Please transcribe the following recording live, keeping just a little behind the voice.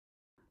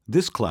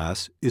This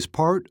class is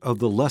part of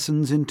the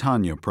Lessons in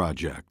Tanya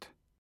project.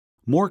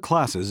 More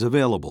classes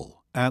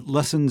available at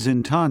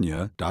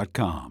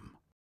lessonsintanya.com.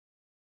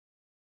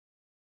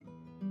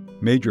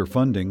 Major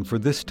funding for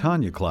this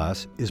Tanya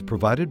class is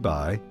provided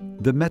by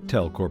the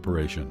Mettel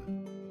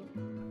Corporation.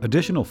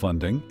 Additional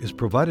funding is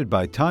provided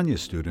by Tanya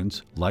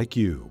students like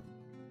you.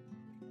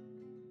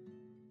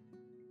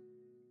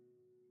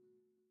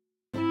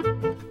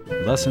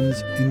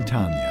 Lessons in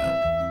Tanya.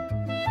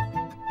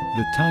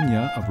 The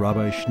Tanya of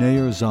Rabbi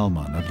Schneur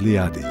Zalman of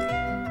Liadi,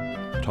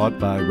 taught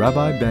by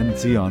Rabbi Ben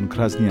Zion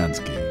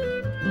Krasniansky.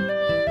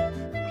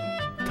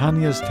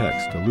 Tanya's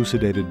text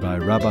elucidated by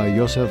Rabbi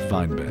Yosef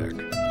Weinberg.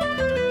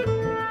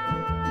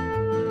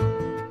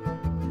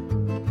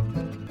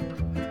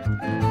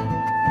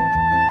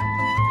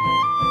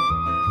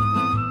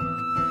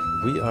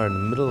 We are in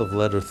the middle of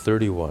letter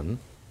 31,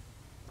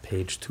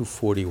 page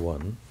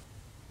 241.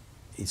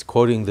 He's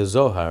quoting the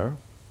Zohar,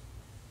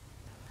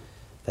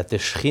 that the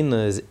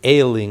Shekhinah is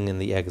ailing in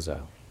the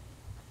exile,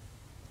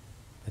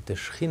 that the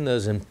Shekhinah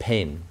is in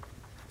pain,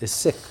 is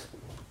sick.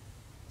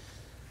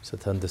 So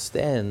to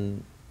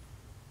understand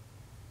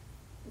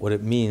what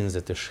it means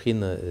that the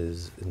Shekhinah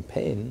is in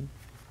pain,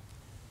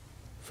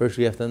 first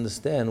we have to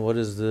understand what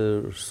is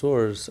the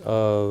source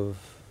of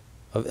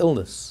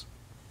illness.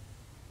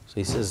 So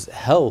he says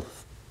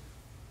health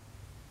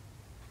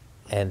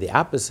and the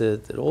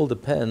opposite, it all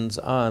depends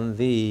on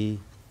the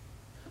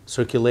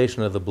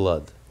circulation of the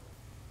blood.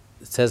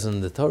 It says in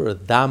the Torah,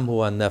 Dam hu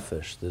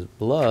nefesh. The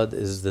blood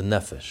is the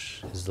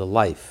nefesh, is the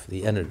life,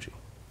 the energy.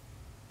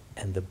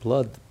 And the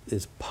blood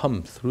is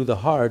pumped through the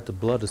heart, the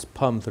blood is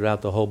pumped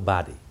throughout the whole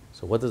body.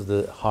 So what does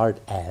the heart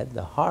add?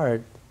 The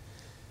heart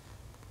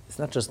is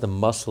not just the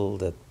muscle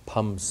that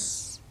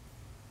pumps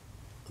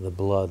the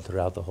blood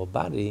throughout the whole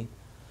body,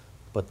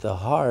 but the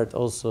heart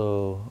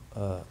also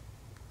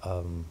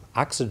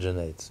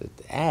oxygenates, it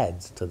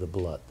adds to the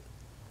blood.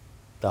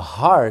 The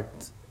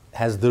heart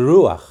has the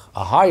ruach,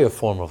 a higher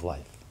form of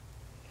life.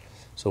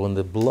 So when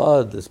the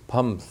blood is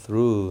pumped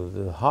through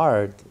the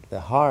heart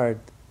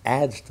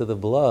adds to the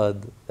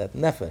blood that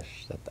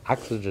nefesh, that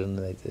oxygen,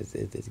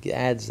 it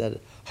adds that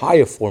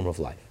higher form of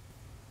life.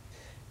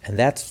 And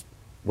that's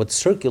what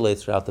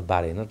circulates throughout the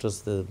body, not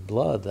just the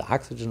blood, the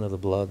oxygen of the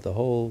blood, the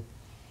whole.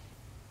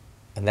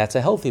 And that's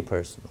a healthy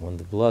person. When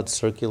the blood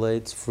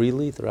circulates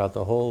freely throughout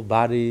the whole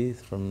body,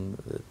 from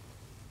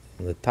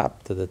the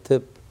top to the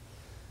tip,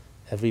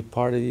 every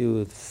part of you,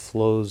 it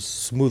flows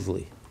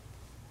smoothly.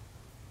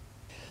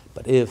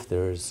 But if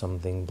there's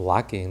something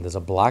blocking, there's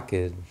a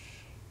blockage,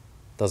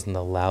 doesn't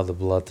allow the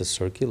blood to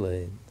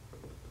circulate,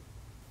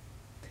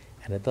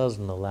 and it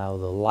doesn't allow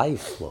the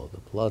life flow.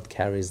 The blood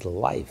carries the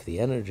life, the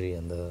energy,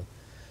 and the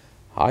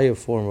higher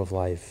form of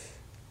life.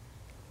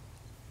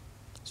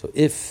 So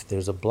if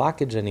there's a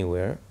blockage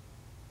anywhere,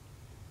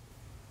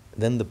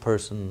 then the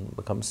person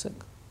becomes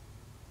sick.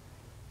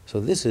 So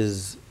this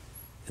is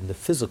in the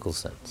physical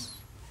sense.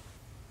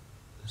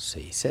 So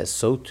he says,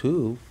 so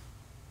too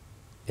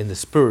in the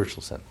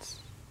spiritual sense.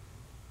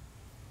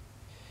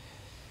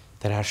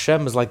 That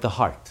Hashem is like the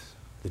heart.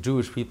 The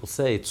Jewish people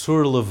say,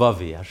 Tzur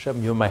Levavi,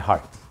 Hashem, you're my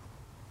heart.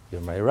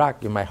 You're my rock,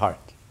 you're my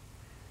heart.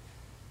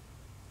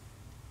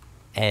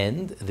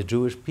 And the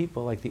Jewish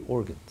people like the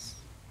organs.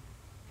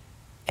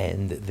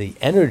 And the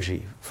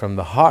energy from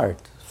the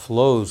heart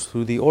flows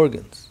through the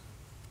organs.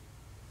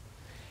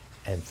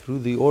 And through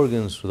the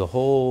organs, through the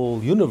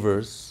whole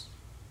universe,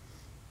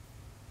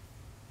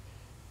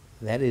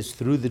 that is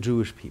through the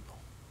Jewish people.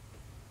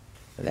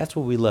 And that's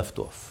where we left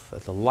off.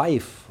 That the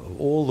life of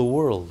all the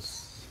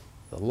worlds,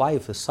 the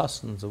life, the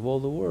sustenance of all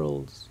the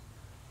worlds,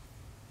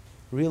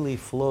 really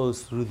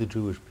flows through the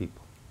Jewish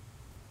people.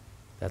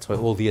 That's why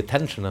all the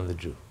attention on the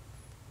Jew.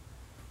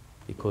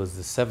 Because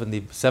the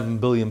 77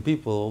 billion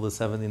people, all the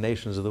 70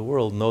 nations of the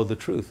world know the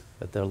truth,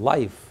 that their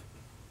life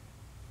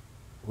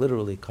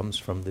literally comes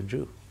from the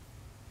Jew.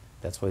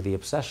 That's why the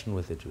obsession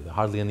with the Jew. There are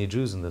hardly any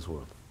Jews in this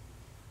world.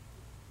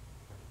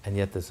 And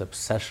yet this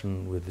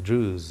obsession with the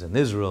Jews and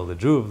Israel, the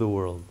Jew of the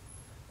world,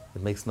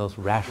 it makes no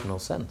rational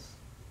sense.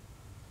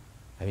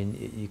 I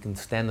mean, you can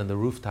stand on the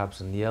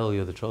rooftops and yell,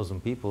 you're the chosen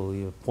people,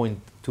 you're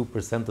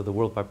 0.2% of the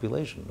world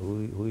population.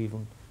 Who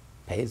even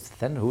pays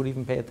attention? Who would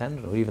even pay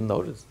attention? Who would even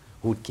notice?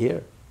 Who would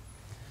care?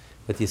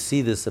 But you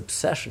see this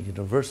obsession,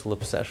 universal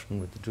obsession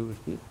with the Jewish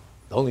people.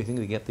 The only thing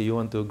to get the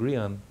UN to agree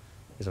on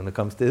is when it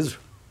comes to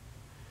Israel.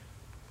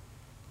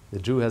 The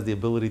Jew has the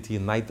ability to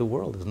unite the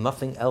world. There's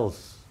nothing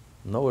else.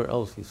 Nowhere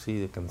else you see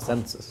the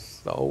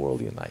consensus, the whole world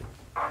unite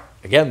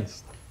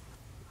against.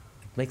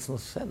 It makes no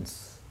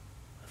sense.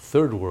 The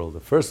third world,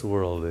 the first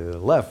world, the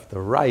left, the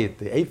right,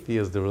 the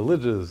atheist, the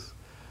religious,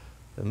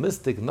 the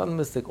mystic,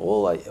 non-mystic,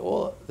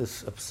 all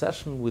this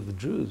obsession with the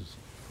Jews.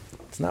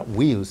 It's not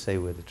we who say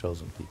we're the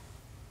chosen people.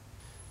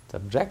 It's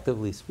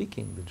objectively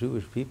speaking, the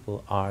Jewish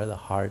people are the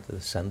heart,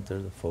 the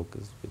center, the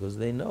focus, because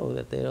they know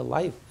that their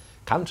life,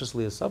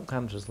 consciously or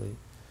subconsciously,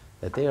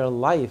 that their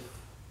life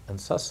and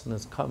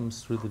sustenance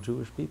comes through the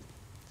Jewish people.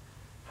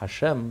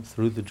 Hashem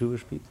through the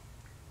Jewish people.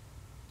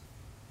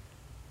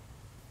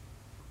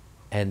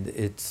 And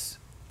it's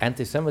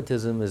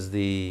Anti-Semitism is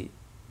the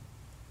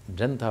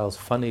Gentiles'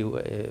 funny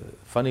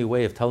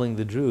way of telling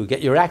the Jew,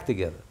 get your act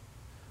together.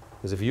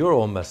 Because if you're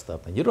all messed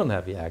up and you don't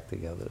have your act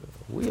together,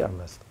 we are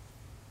messed up.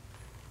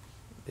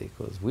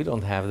 Because we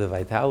don't have the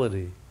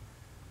vitality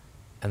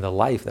and the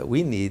life that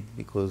we need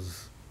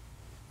because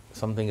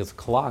something is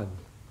clogged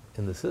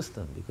in the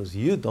system, because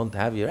you don't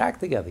have your act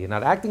together. You're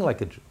not acting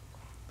like a Jew.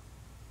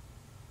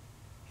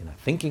 You're not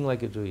thinking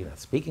like a Jew. You're not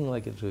speaking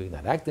like a Jew. You're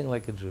not acting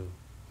like a Jew.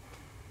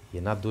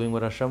 You're not doing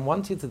what Hashem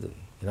wants you to do.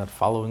 You're not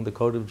following the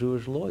code of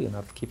Jewish law. You're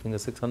not keeping the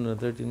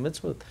 613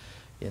 mitzvot.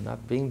 You're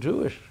not being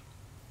Jewish.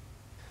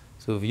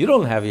 So if you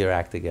don't have your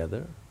act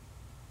together,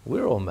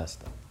 we're all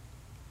messed up.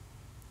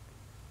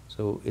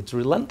 So it's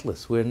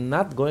relentless. We're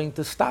not going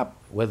to stop,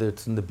 whether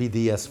it's in the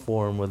BDS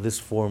form or this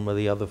form or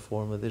the other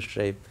form or this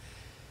shape.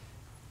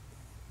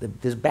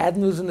 There's bad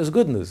news and there's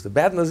good news. The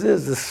bad news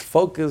is this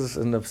focus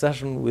and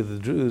obsession with the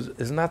Jews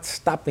is not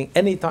stopping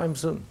anytime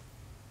soon,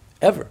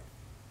 ever.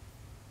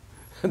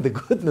 And the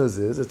good news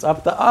is it's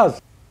up to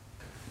us.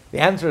 The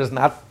answer is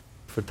not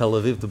for Tel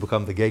Aviv to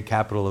become the gay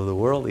capital of the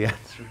world. The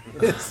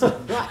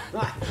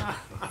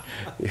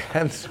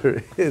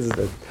answer is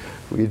that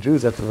we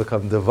Jews have to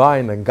become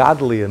divine and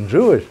godly and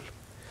Jewish.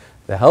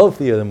 The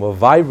healthier, the more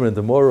vibrant,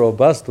 the more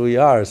robust we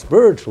are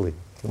spiritually,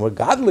 the more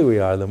godly we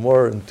are, the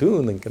more in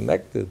tune and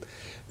connected,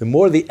 the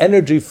more the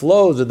energy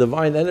flows, the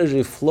divine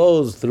energy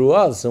flows through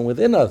us and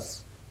within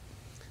us.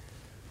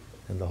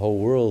 And the whole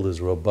world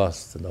is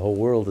robust, and the whole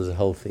world is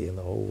healthy, and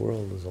the whole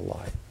world is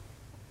alive.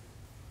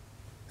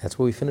 That's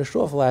where we finished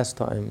off last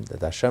time,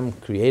 that Hashem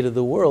created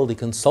the world, He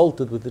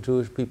consulted with the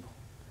Jewish people.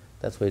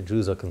 That's why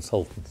Jews are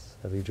consultants.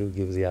 Every Jew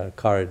gives you a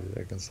card,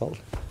 they're a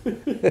consultant.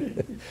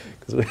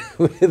 Because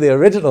we're the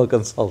original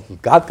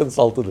consultant. God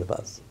consulted with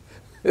us.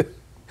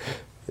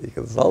 He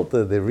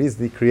consulted. The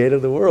reason He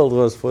created the world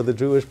was for the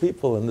Jewish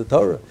people and the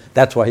Torah.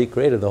 That's why He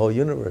created the whole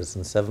universe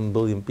and 7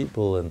 billion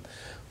people and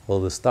all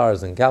the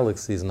stars and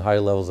galaxies and higher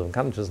levels of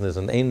consciousness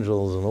and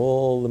angels and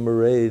all the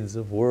myriads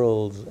of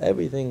worlds.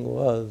 Everything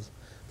was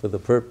for the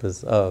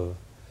purpose of,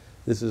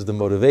 this is the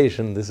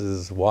motivation, this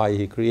is why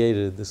He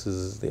created, this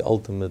is the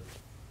ultimate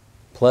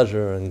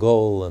pleasure and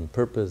goal and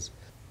purpose.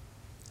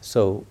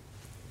 So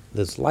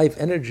this life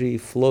energy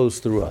flows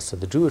through us. So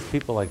the Jewish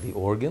people are like the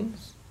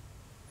organs,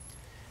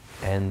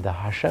 and the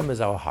Hashem is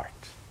our heart.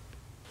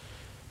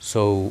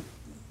 So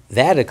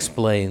that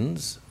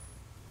explains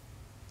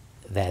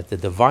that the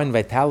divine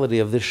vitality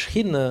of the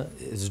Shekhinah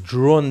is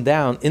drawn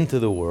down into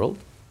the world,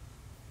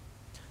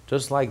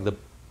 just like the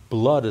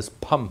blood is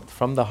pumped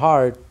from the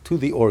heart to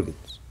the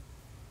organs.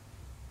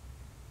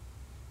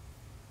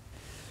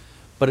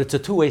 But it's a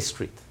two-way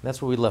street.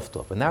 That's where we left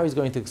off. And now he's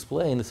going to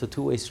explain it's a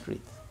two-way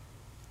street.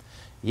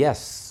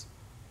 Yes,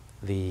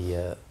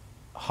 the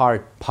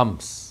heart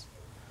pumps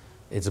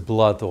its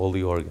blood to all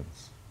the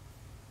organs.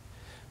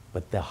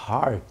 But the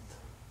heart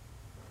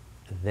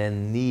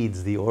then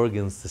needs the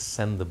organs to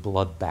send the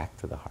blood back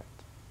to the heart.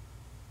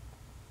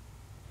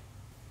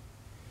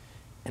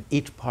 And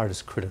each part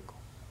is critical.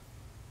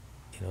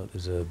 You know,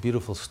 there's a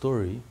beautiful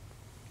story.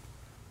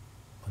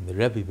 When the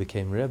Rebbe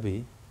became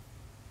Rebbe,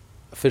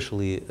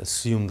 officially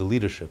assumed the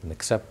leadership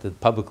and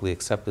publicly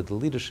accepted the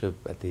leadership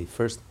at the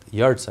first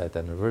yahrzeit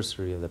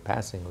anniversary of the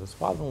passing of his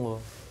father-in-law,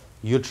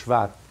 Yud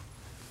Shvat,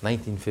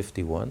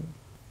 1951.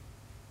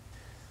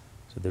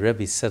 So the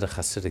Rebbe said a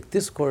Hasidic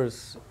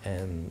discourse,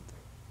 and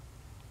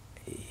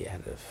he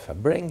had a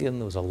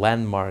Farbrengen. It was a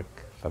landmark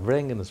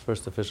Farbrengen, his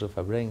first official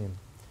Farbrengen.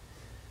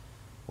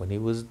 When he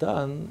was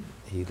done,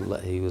 he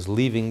was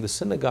leaving the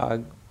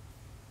synagogue.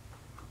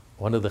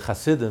 One of the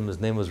Hasidim, his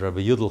name was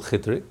Rabbi Yudel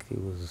Chitrik. He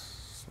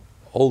was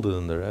older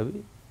than the Rebbe.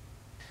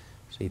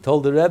 So he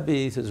told the Rebbe,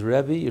 he says,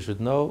 Rebbe, you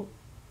should know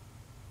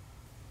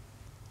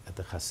that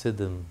the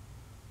Hasidim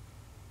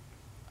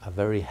are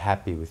very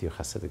happy with your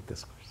Hasidic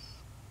discourse.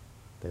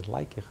 They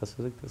like your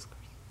Hasidic discourse.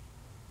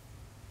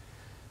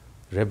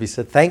 The Rebbe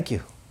said, thank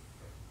you.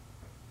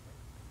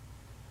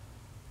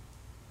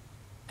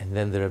 And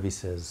then the Rebbe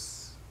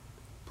says,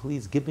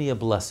 please give me a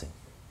blessing.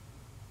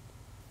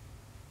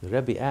 The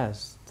Rebbe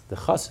asked the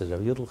Chassid,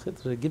 Rabbi Yudel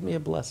Chitrik, give me a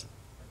blessing.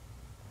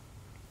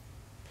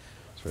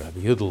 So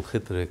Rabbi Yudel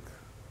Chitrik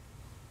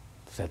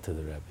said to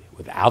the Rebbe,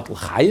 without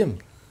l'chaim?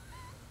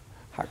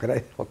 How could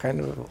I, what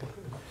kind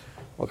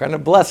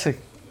of blessing?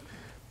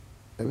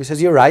 The Rebbe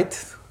says, you're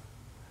right.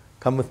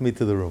 Come with me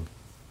to the room,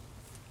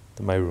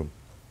 to my room.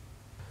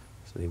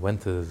 So they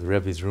went to the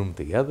Rebbe's room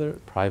together,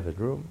 private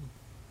room.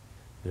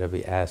 The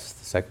Rebbe asked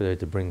the secretary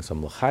to bring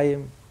some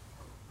l'chaim.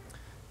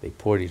 They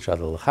poured each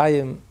other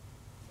l'chaim.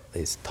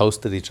 They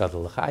toasted each other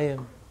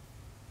l'chaim.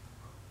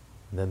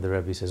 And then the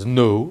Rebbe says,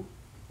 no.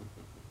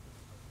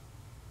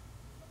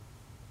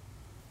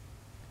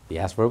 He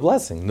asked for a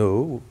blessing.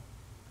 No.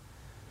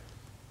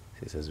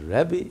 He says,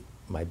 Rebbe,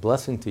 my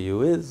blessing to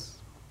you is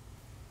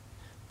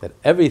that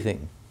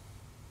everything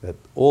that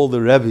all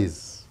the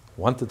Rebbes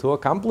wanted to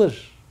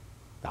accomplish,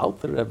 the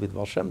Alter Rebbe, the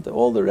Baal Shem Tov,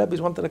 all the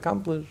Rebbes wanted to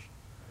accomplish,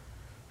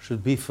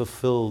 should be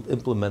fulfilled,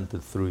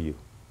 implemented through you.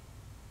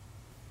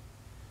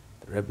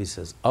 The Rebbe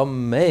says,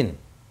 Amen.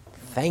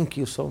 thank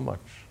you so much.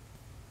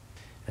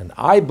 And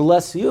I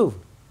bless you.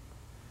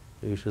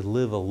 You should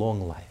live a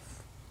long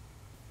life.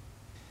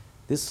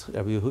 This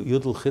Rabbi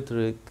Yudel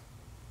Chitrik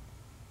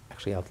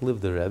actually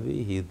outlived the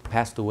Rebbe. He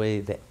passed away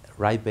at the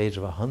ripe age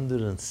of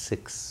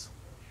 106.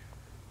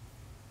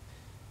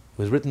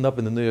 It was written up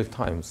in the New York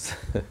Times.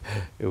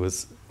 It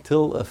was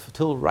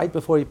till right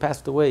before he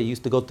passed away. He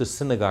used to go to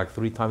synagogue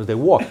 3 times a day,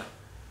 walk.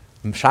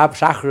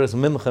 Shachris,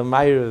 Mincha,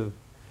 Ma'ariv.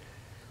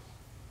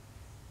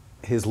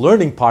 His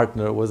learning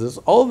partner was this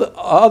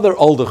other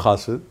older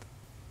chassid.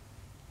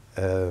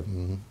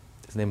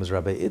 His name was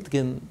Rabbi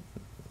Itkin.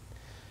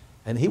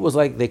 And he was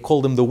like, they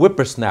called him the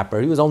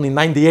whippersnapper. He was only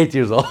 98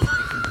 years old.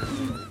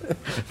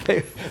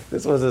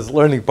 This was his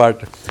learning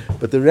partner.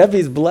 But the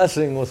Rebbe's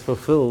blessing was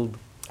fulfilled.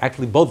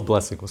 Actually, both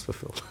blessings was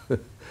fulfilled.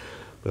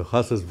 The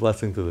chassid's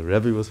blessing to the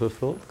Rebbe was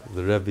fulfilled.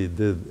 The Rebbe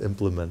did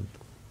implement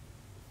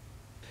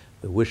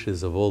the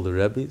wishes of all the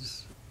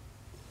Rebbes.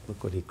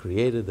 Look what he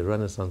created, the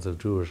renaissance of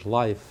Jewish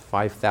life,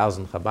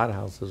 5,000 Chabad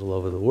houses all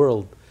over the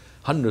world,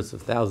 hundreds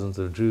of thousands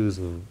of Jews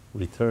who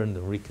returned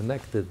and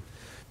reconnected,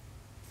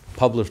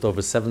 published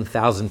over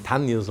 7,000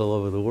 Tanyas all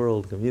over the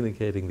world,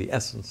 communicating the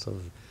essence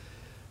of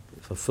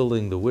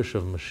fulfilling the wish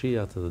of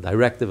Mashiach, to the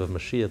directive of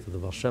Mashiach, to the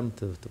Baal Shem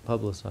Tov, to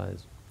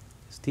publicize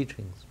his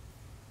teachings,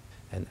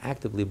 and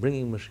actively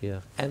bringing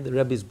Mashiach, and the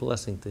Rebbe's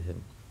blessing to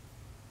him.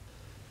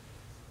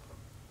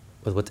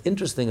 But what's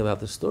interesting about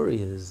the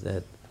story is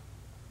that,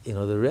 you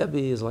know, the Rebbe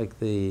is like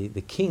the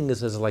king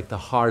is like the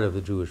heart of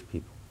the Jewish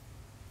people.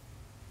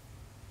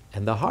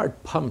 And the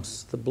heart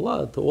pumps the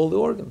blood to all the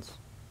organs.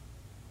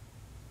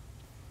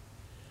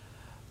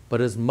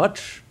 But as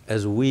much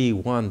as we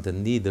want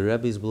and need the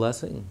Rebbe's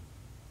blessing,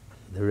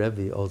 the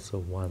Rebbe also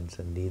wants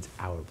and needs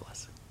our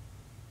blessing,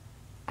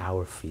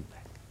 our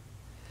feedback.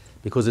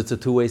 Because it's a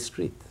two-way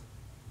street.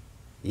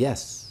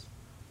 Yes,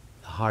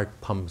 the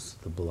heart pumps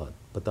the blood.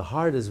 But the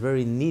heart is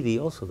very needy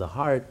also. The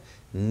heart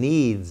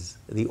needs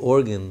the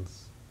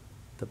organs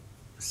to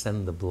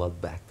send the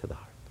blood back to the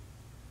heart.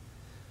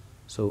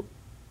 So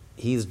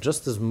he's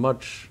just as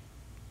much,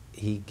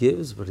 he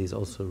gives, but he's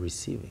also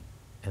receiving.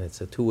 And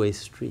it's a two-way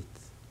street.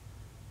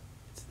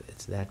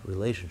 It's that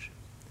relationship.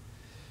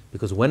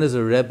 Because when is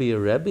a Rebbe a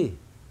Rebbe?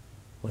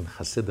 When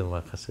Hasidim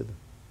are Hasidim.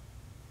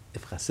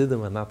 If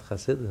Hasidim are not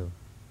Hasidim,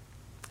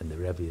 then the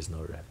Rebbe is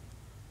no Rebbe.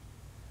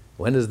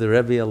 When is the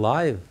Rebbe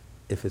alive?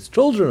 If his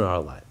children are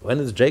alive. When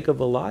is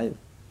Jacob alive?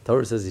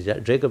 Torah says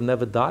Jacob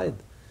never died.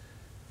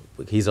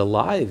 He's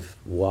alive.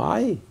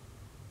 Why?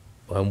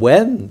 And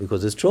when?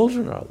 Because his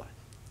children are alive.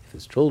 If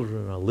his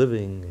children are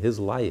living his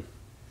life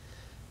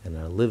and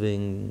are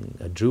living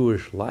a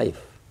Jewish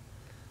life,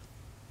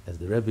 as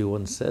the Rebbe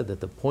once said,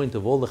 that the point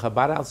of all the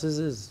Chabad houses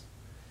is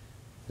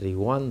that he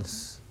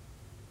wants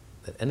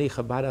that any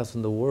Chabad house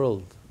in the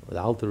world,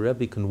 the Alter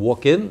Rebbe can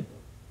walk in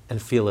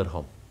and feel at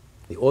home.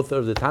 The author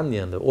of the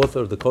Tanya and the author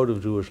of the Code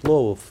of Jewish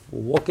Law will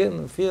walk in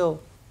and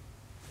feel,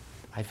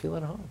 I feel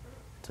at home.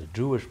 It's a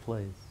Jewish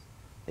place.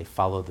 They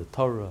follow the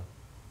Torah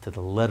to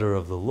the letter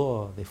of the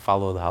law. They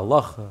follow the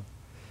halacha.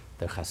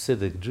 They're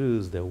Hasidic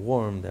Jews. They're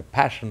warm. They're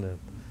passionate.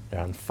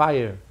 They're on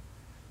fire.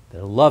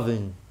 They're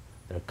loving.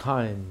 They're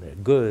kind. They're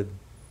good.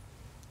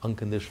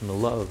 Unconditional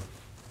love.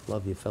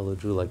 Love your fellow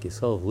Jew like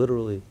yourself,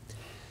 literally.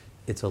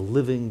 It's a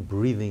living,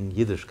 breathing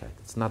Yiddishkeit.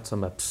 It's not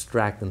some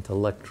abstract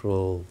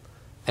intellectual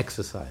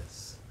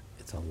exercise.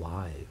 It's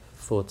alive.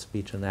 Thought,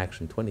 speech, and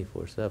action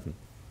 24/7.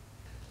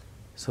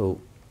 So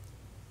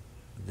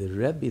the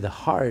Rebbe, the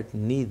heart,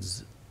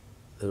 needs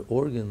the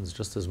organs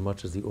just as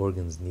much as the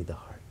organs need the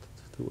heart.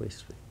 It's a two-way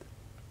street.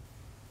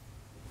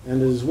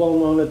 And it is well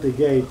known at the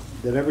gate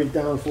that every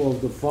downfall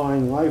of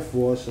divine life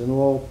force and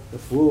all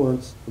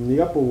effluence from the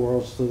upper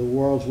worlds to the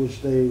worlds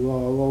which they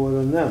are lower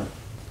than them,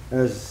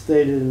 as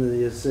stated in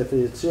the Sefer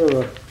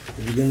Yetzirah,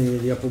 the beginning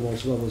of the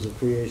uppermost levels of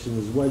creation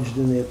is wedged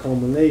in their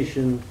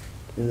culmination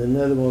in the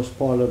nethermost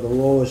part of the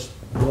lowest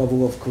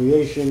level of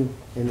creation,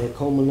 and their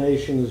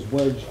culmination is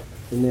wedged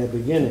in their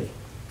beginning.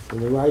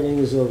 In the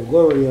writings of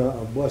Luria,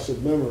 of blessed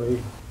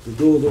memory, the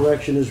dual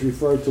direction is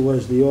referred to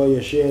as the Or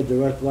Yashir,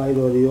 direct light,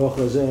 or the Or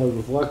Chazeh,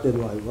 reflected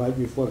light, light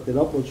reflected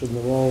upwards from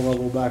the lower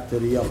level back to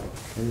the upper.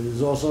 And it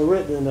is also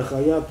written in the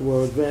Chayat,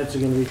 where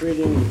advancing and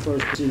retreating,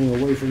 first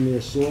proceeding away from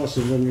their source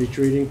and then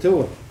retreating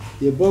to it.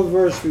 The above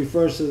verse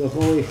refers to the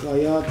holy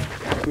Chayat,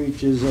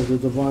 creatures of the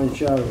divine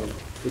chariot.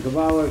 The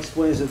Kabbalah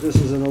explains that this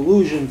is an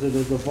allusion to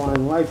the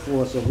divine life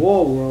force of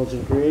all worlds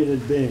and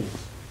created beings.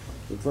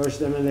 It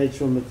first emanates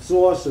from its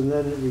source and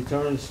then it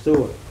returns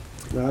to it.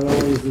 Not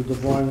only is the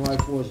divine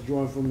life force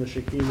drawn from the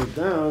Shekinah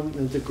down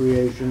into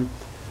creation,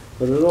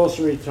 but it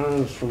also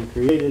returns from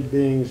created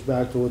beings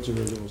back to its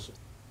original source.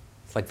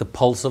 It's like the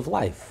pulse of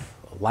life.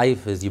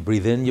 Life is you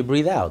breathe in, you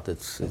breathe out.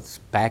 It's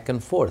back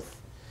and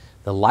forth.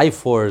 The life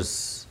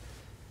force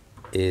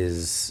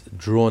is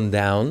drawn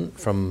down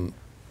from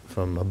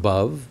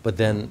above, but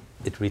then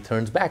it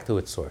returns back to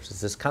its source.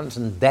 It's this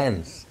constant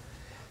dance.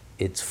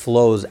 It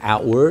flows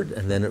outward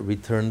and then it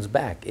returns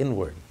back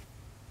inward.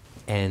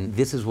 And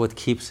this is what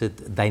keeps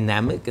it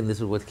dynamic and this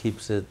is what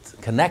keeps it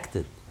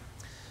connected.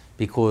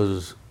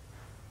 Because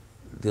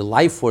the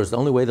life force, the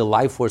only way the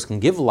life force can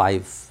give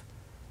life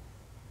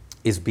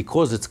is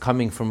because it's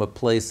coming from a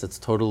place that's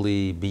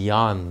totally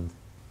beyond.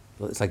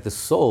 It's like the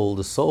soul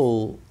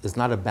is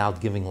not about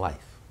giving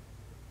life.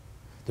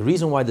 The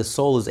reason why the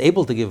soul is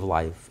able to give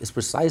life is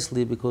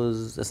precisely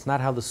because that's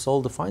not how the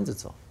soul defines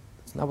itself.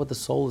 It's not what the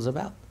soul is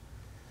about.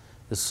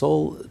 The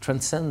soul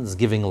transcends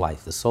giving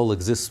life. The soul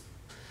exists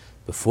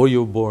before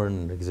you're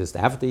born, exists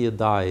after you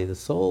die. The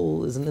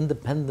soul is an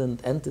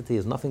independent entity,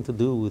 has nothing to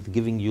do with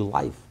giving you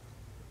life.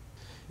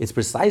 It's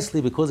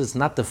precisely because it's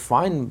not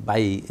defined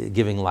by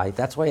giving life,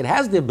 that's why it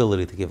has the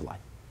ability to give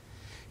life.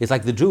 It's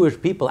like the Jewish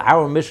people,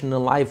 our mission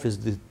in life is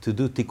to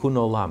do tikkun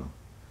olam.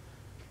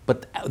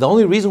 But the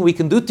only reason we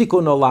can do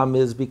tikkun olam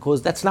is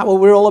because that's not what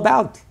we're all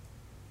about.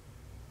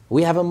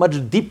 We have a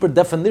much deeper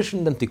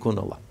definition than tikkun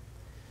olam.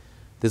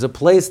 There's a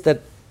place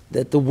that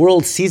the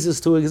world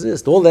ceases to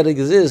exist. All that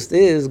exists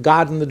is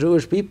God and the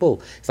Jewish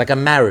people. It's like a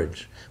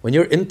marriage. When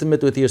you're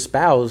intimate with your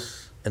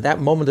spouse, at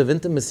that moment of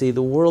intimacy,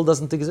 the world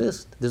doesn't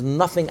exist. There's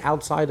nothing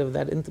outside of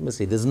that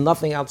intimacy. There's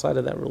nothing outside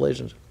of that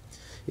relationship.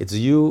 It's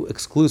you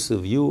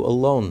exclusive, you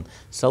alone,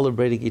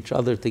 celebrating each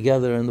other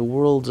together, and the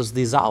world just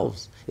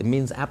dissolves. It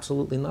means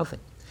absolutely nothing.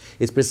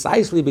 It's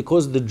precisely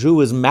because the Jew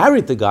is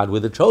married to God, we're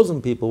the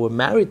chosen people, we're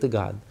married to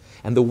God,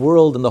 and the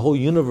world and the whole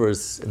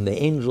universe and the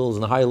angels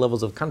and the higher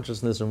levels of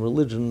consciousness and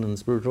religion and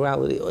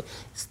spirituality, it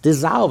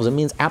dissolves. It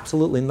means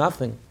absolutely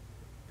nothing.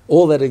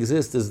 All that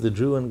exists is the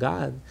Jew and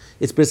God.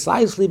 It's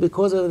precisely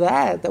because of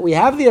that we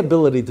have the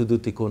ability to do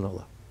tikkun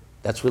olam.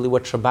 That's really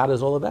what Shabbat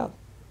is all about.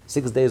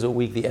 6 days a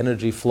week, the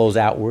energy flows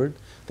outward,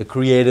 the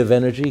creative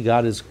energy.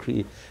 God is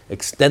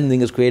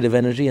extending His creative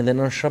energy, and then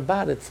on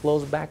Shabbat it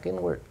flows back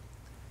inward.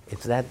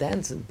 It's that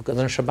dance, because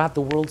on Shabbat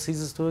the world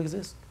ceases to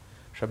exist.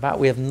 Shabbat,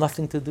 we have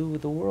nothing to do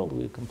with the world.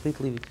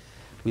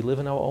 We live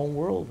in our own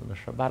world, in the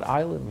Shabbat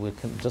island. We're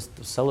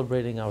just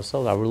celebrating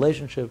ourselves, our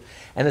relationship.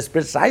 And it's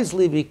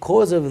precisely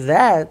because of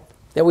that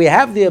we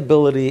have the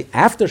ability,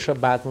 after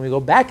Shabbat, when we go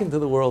back into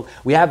the world,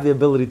 we have the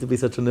ability to be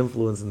such an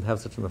influence and have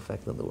such an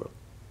effect on the world.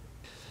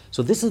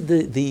 So this is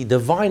the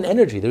divine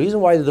energy. The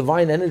reason why the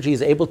divine energy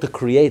is able to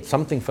create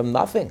something from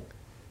nothing,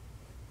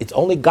 it's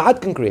only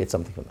God can create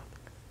something from nothing.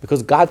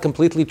 Because God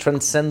completely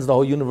transcends the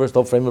whole universe, the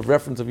whole frame of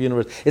reference of the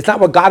universe. It's not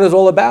what God is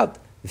all about.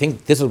 You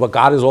think this is what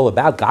God is all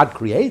about? God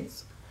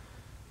creates.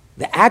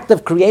 The act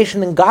of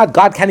creation in God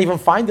can't even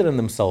find it in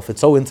Himself.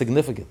 It's so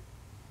insignificant.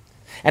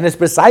 And it's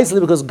precisely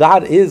because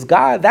God is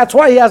God. That's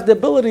why He has the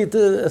ability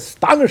to,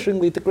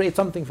 astonishingly, to create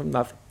something from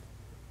nothing.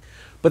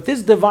 But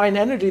this divine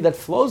energy that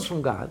flows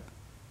from God,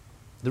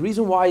 the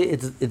reason why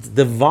it's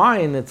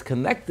divine, it's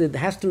connected,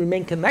 has to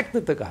remain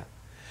connected to God.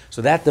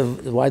 So that's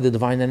why the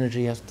divine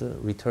energy has to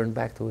return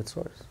back to its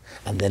source.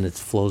 And then it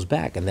flows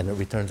back, and then it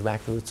returns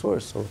back to its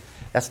source. So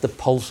that's the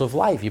pulse of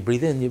life. You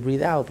breathe in, you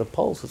breathe out. The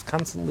pulse is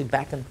constantly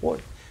back and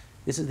forth.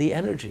 This is the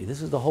energy.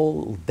 This is the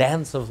whole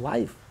dance of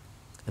life.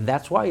 And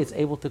that's why it's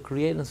able to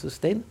create and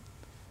sustain it.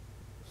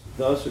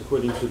 Thus,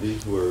 according to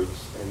these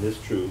words and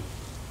this truth,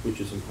 which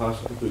is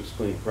impossible to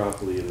explain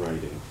properly in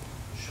writing,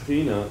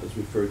 Shekhinah is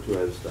referred to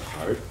as the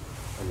heart,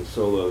 and the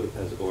soul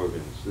as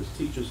organs. This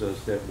teaches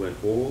us that when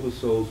all the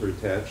souls are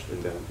attached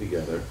and bound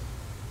together,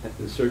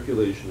 the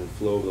circulation and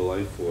flow of the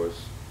life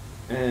force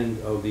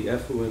and of the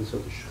effluence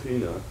of the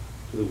Shekhinah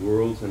to the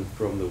worlds and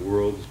from the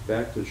worlds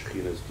back to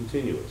Shekhinah is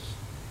continuous.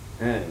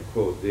 And,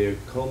 quote, their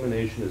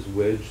culmination is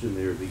wedged in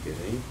their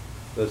beginning,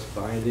 thus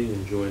binding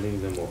and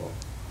joining them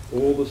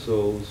all the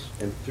souls,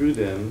 and through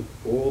them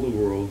all the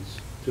worlds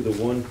to the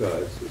one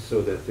God,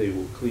 so that they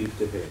will cleave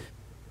to Him.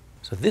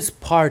 So this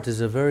part is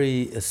a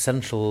very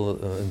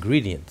essential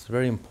ingredient. It's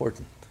very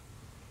important.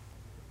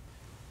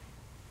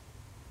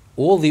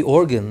 All the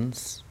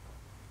organs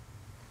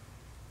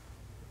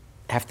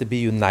have to be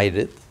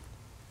united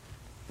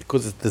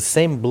because the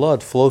same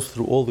blood flows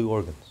through all the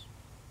organs.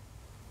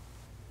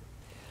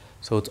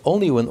 So it's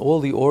only when all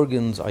the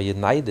organs are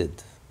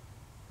united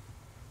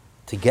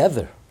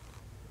together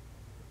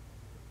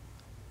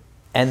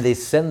and they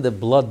send the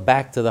blood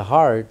back to the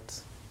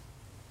heart,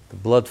 the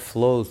blood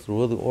flows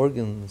through all the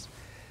organs,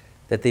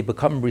 that they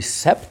become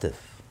receptive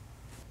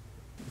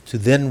to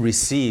then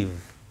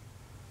receive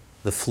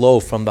the flow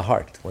from the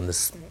heart. When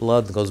the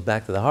blood goes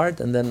back to the heart,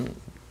 and then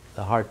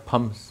the heart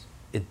pumps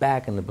it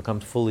back and it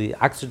becomes fully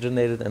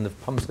oxygenated and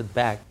it pumps it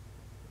back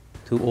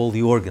to all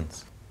the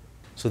organs.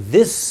 So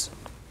this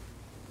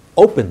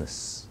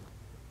openness,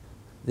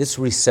 this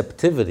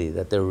receptivity,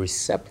 that they're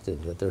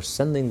receptive, that they're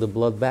sending the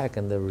blood back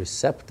and they're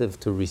receptive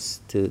to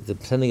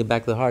sending it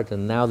back to the heart,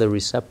 and now they're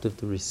receptive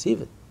to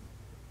receive it.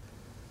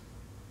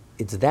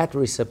 It's that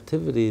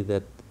receptivity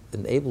that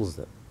enables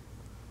them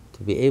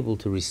to be able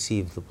to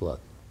receive the blood.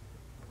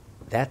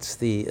 That's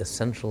the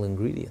essential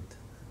ingredient,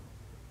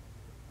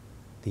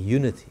 the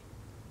unity.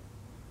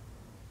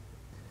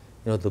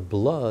 You know, the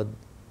blood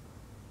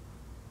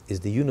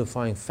is the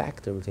unifying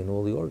factor between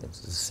all the organs.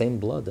 It's the same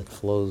blood that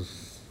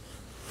flows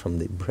from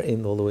the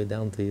brain all the way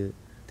down to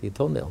your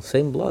toenail.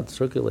 Same blood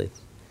circulates.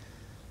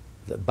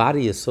 The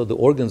body is the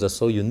organs are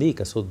so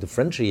unique, are so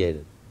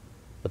differentiated,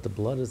 but the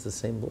blood is the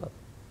same blood.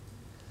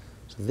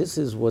 So this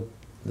is what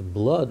the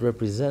blood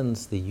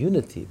represents, the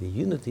unity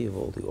of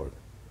all the organs.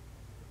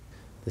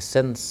 The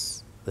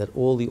sense that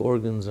all the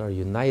organs are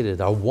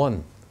united, are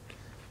one.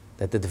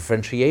 That the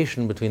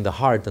differentiation between the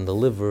heart and the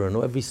liver and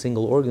every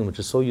single organ, which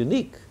is so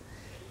unique,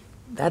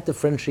 that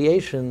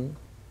differentiation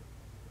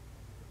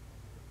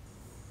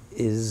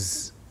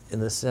is,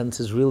 in a sense,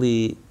 it's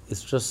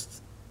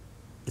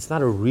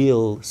not a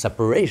real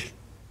separation.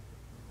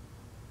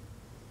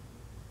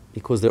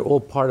 Because they're all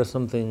part of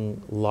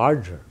something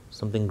larger,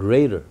 something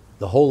greater.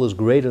 The whole is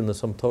greater than the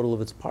sum total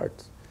of its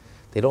parts.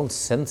 They don't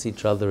sense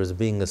each other as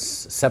being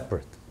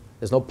separate.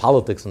 There's no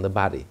politics in the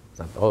body. It's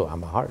not, oh,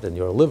 I'm a heart and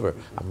you're a liver.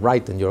 I'm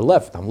right and you're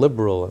left. I'm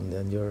liberal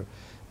and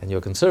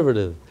you're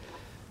conservative.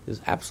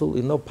 There's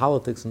absolutely no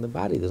politics in the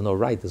body. There's no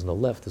right, there's no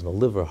left, there's no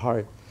liver,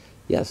 heart.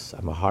 Yes,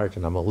 I'm a heart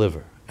and I'm a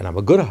liver. And I'm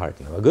a good heart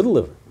and I'm a good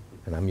liver.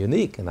 And I'm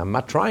unique and I'm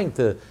not trying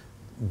to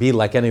be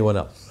like anyone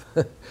else.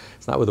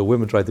 It's not where the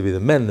women try to be the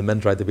men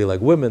try to be like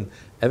women.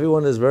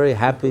 Everyone is very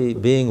happy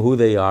being who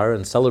they are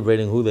and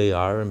celebrating who they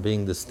are and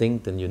being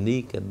distinct and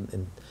unique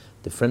and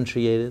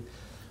differentiated.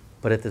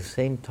 But at the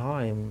same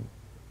time,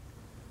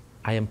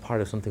 I am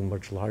part of something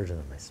much larger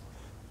than myself.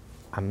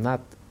 I'm not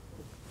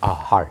a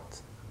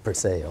heart per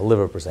se, a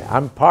liver per se.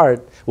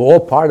 We're all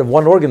part of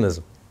one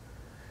organism,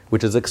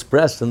 which is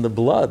expressed in the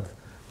blood,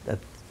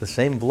 the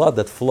same blood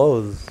that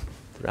flows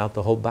throughout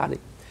the whole body.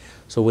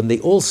 So when they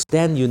all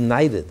stand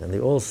united and they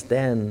all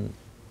stand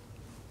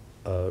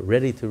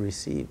ready to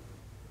receive,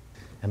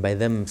 and by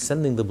them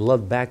sending the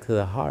blood back to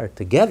the heart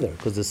together,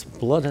 because this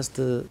blood has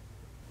to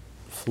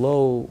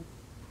flow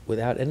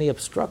without any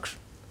obstruction.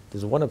 If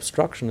there's one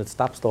obstruction, it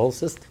stops the whole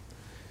system.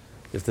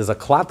 If there's a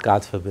clot,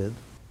 God forbid,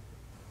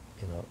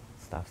 it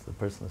stops, the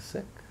person is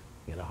sick.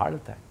 You get a heart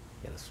attack,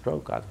 you get a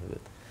stroke, God forbid.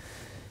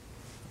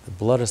 The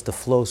blood has to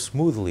flow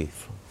smoothly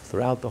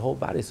throughout the whole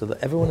body so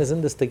that everyone is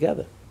in this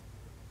together.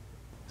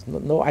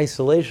 There's no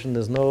isolation,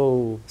 there's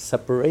no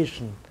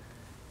separation.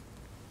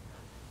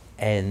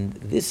 And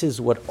this is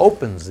what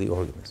opens the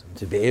organism,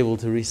 to be able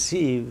to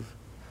receive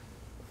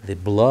the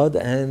blood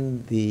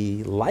and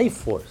the life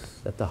force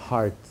that the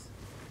heart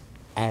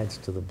adds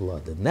to the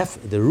blood, the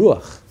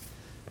ruach,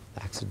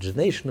 the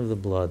oxygenation of the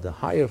blood, the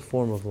higher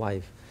form of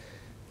life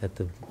that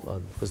the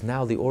blood, because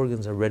now the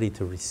organs are ready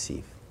to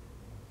receive.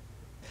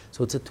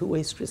 So it's a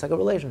two-way street. It's like a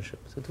relationship.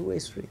 It's a two-way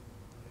street.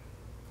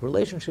 A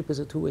relationship is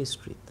a two-way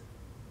street.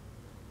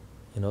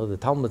 The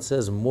Talmud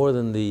says more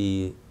than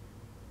the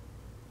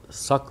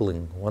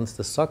suckling wants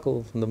to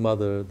suckle from the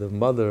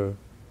mother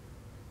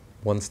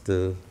wants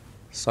to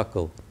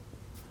suckle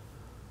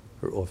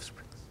her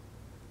offspring.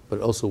 But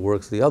it also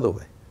works the other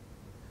way.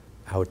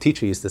 Our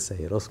teacher used to say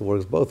it also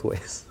works both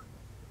ways.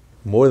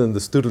 More than the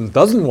student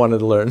doesn't want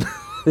to learn,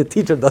 the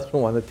teacher doesn't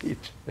want to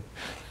teach.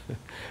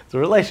 It's a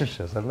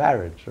relationship, it's a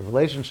marriage. A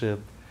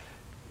relationship,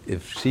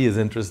 if she is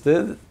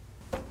interested,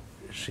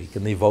 she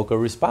can evoke a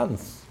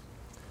response.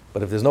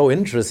 But if there's no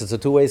interest, it's a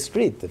two-way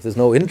street. If there's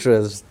no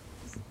interest,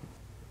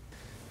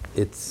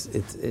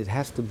 it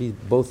has to be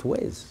both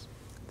ways.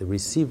 The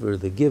receiver,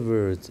 the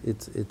giver,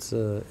 it's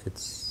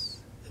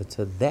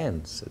a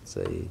dance.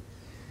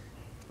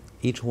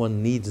 Each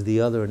one needs the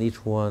other, and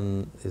each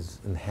one is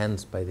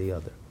enhanced by the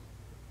other.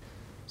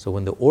 So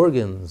when the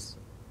organs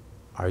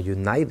are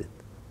united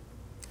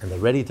and they're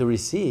ready to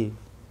receive,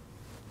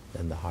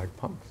 then the heart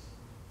pumps,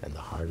 and the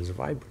heart is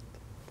vibrant,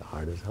 the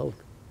heart is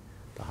healthy,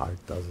 the heart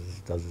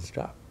does its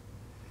job.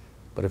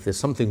 But if there's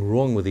something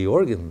wrong with the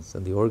organs,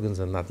 and the organs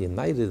are not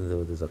united,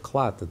 or there's a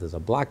clot, or there's a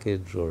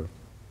blockage,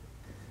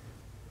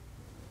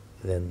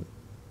 then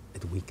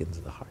it weakens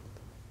the heart.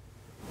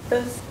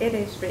 Thus it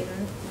is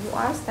written, you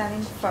are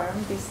standing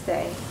firm this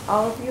day,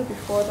 all of you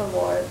before the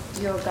Lord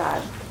your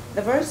God.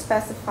 The verse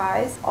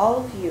specifies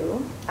all of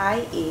you,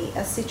 i.e.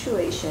 a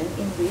situation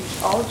in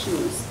which all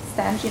Jews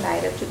stand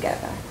united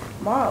together.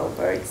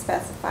 Moreover, it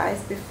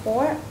specifies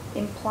before,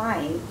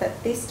 implying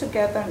that this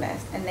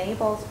togetherness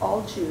enables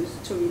all Jews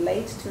to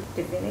relate to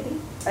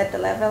divinity at the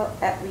level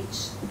at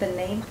which the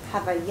name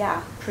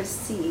Havaya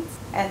precedes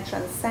and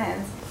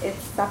transcends its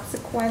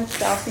subsequent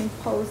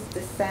self-imposed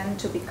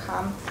descent to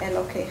become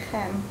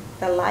Elokechem,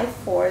 the life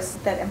force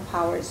that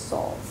empowers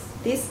souls.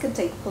 This can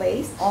take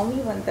place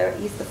only when there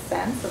is a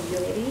sense of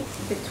unity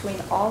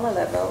between all the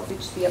levels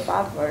which the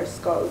above verse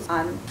goes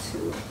on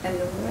to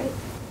enumerate.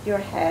 Your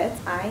heads,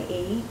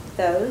 i.e.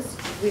 those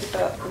with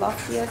the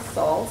loftiest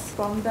souls,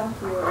 from the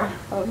ruler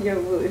of your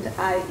wood,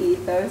 i.e.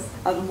 those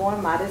of more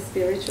modest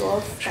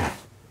spiritual stature.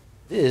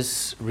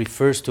 This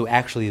refers to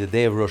actually the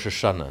day of Rosh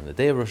Hashanah. The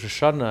day of Rosh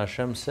Hashanah,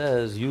 Hashem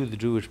says, you, the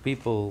Jewish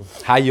people,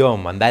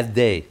 Hayom, on that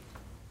day,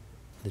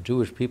 the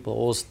Jewish people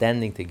all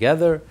standing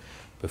together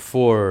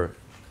before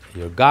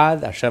your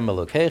God, Hashem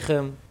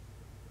Elokechem.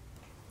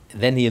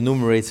 Then he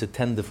enumerates the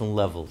 10 different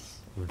levels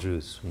of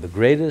Jews, from the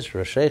greatest,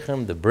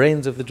 Rashechem, the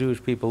brains of the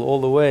Jewish people, all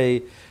the way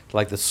to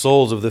like the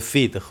soles of the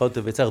feet, the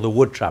Chotev Yitzhak, the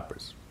wood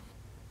choppers.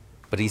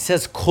 But he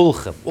says,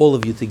 Kulchem, all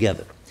of you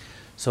together.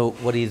 So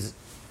what he's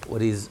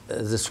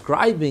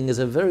describing is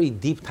a very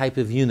deep type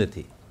of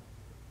unity.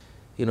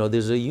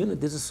 There's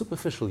a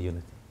superficial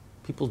unity.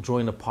 People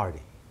join a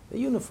party. They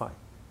unify.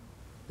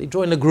 They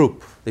join a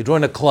group. They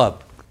join a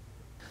club.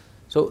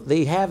 So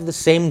they have the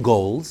same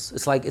goals.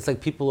 It's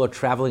like people are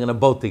traveling on a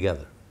boat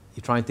together.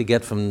 You're trying to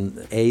get from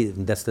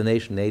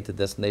destination A to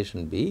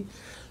destination B.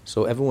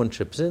 So everyone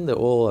chips in. They're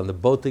all on the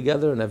boat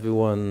together, and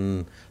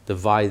everyone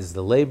divides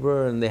the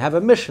labor, and they have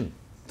a mission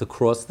to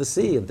cross the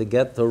sea and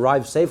to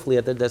arrive safely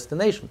at their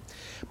destination.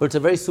 But it's a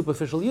very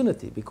superficial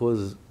unity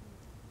because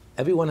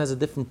everyone has a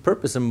different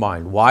purpose in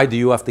mind. Why do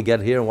you have to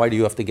get here and why do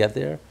you have to get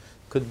there?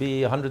 Could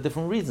be 100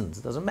 different reasons.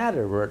 It doesn't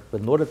matter.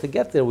 But in order to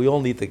get there, we all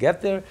need to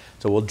get there.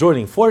 So we're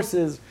joining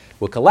forces,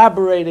 we're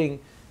collaborating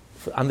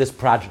on this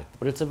project.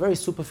 But it's a very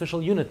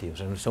superficial unity.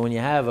 So when you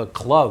have a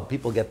club,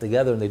 people get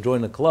together and they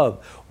join a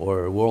club,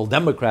 or we're all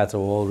Democrats or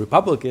we're all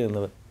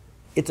Republican,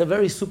 it's a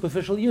very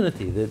superficial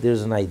unity.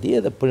 There's an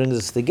idea that brings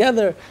us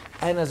together,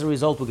 and as a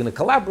result, we're going to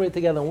collaborate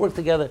together and work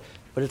together.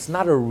 But it's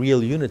not a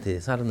real unity.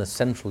 It's not an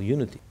essential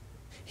unity.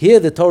 Here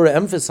the Torah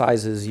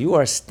emphasizes you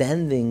are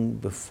standing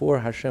before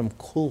Hashem,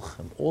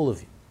 kulchem, all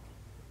of you.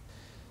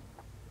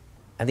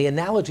 And the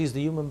analogy is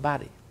the human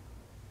body.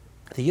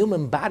 The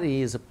human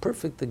body is a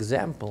perfect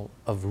example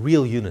of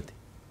real unity,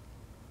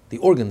 the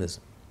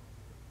organism.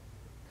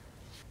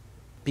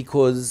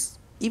 Because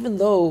even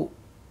though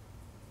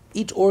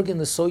each organ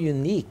is so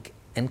unique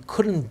and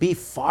couldn't be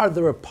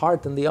farther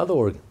apart than the other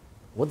organ,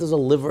 what does a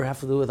liver have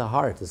to do with a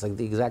heart? It's like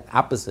the exact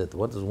opposite.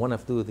 What does one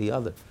have to do with the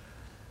other?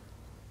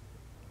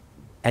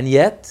 And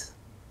yet,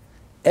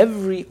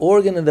 every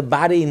organ in the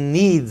body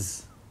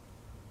needs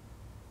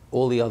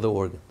all the other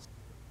organs.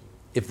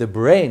 If the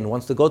brain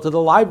wants to go to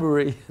the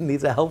library, it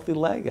needs a healthy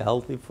leg, a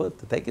healthy foot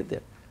to take it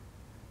there.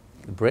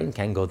 The brain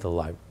can't go to the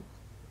library.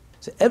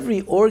 So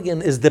every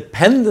organ is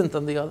dependent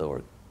on the other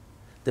organ,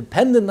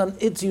 dependent on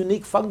its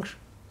unique function.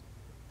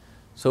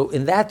 So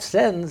in that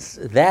sense,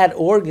 that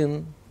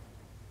organ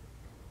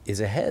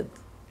is a head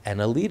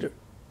and a leader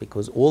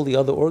because all the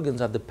other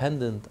organs are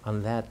dependent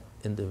on that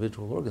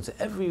individual organ. So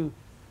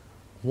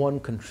everyone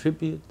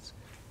contributes,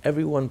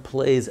 everyone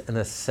plays an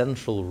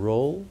essential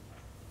role,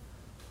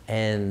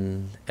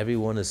 and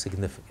everyone is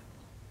significant.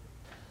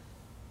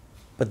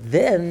 But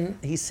then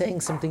he's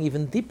saying something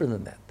even deeper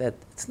than that, that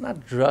it's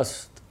not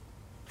just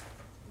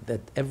that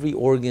every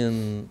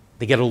organ,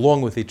 they get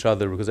along with each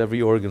other because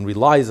every organ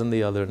relies on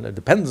the other and it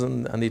depends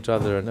on each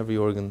other, and every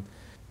organ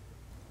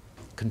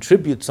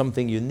contributes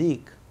something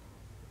unique.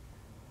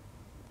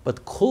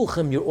 But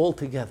kulchem, you're all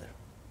together.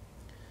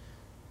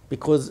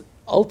 Because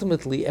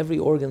ultimately every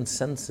organ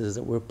senses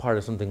that we're part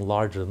of something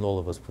larger than all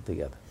of us put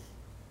together.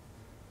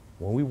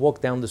 When we walk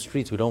down the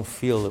streets, we don't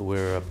feel that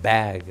we're a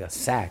bag, a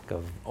sack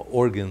of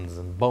organs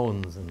and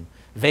bones and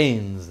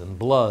veins and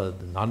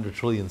blood and 100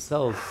 trillion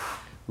cells.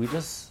 We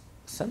just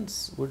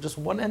sense we're just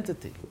one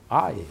entity.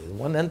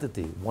 One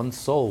entity, one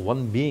soul,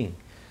 one being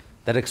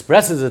that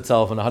expresses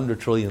itself in 100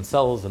 trillion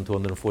cells and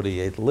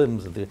 248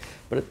 limbs.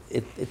 But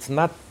it's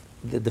not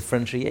the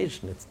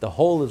differentiation. It's the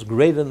whole is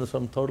greater than the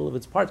sum total of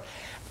its parts.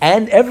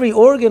 And every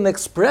organ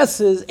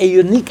expresses a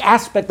unique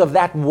aspect of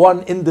that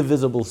one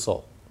indivisible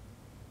soul.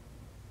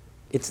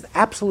 It's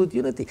absolute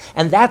unity.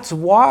 And that's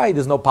why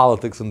there's no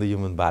politics in the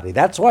human body.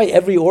 That's why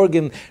every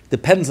organ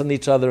depends on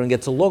each other and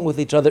gets along with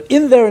each other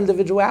in their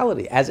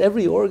individuality. As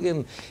every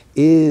organ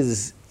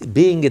is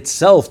being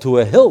itself to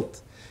a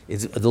hilt.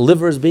 The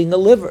liver is being a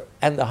liver,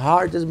 and the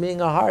heart is being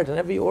a heart, and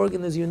every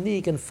organ is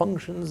unique and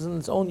functions in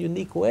its own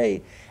unique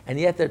way, and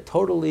yet they're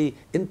totally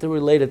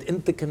interrelated,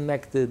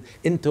 interconnected,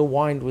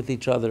 intertwined with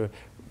each other,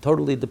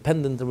 totally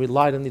dependent and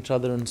relied on each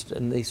other,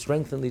 and they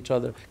strengthen each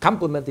other,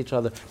 complement each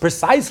other,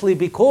 precisely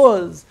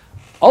because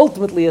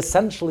ultimately,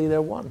 essentially,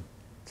 they're one.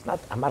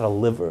 I'm not a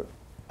liver.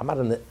 I'm not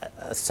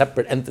a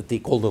separate entity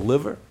called a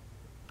liver.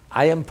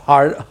 I am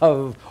part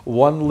of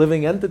one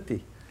living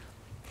entity.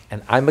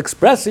 And I'm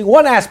expressing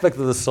one aspect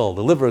of the soul.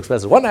 The liver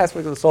expresses one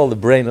aspect of the soul, the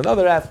brain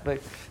another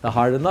aspect, the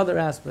heart another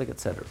aspect,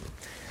 etc.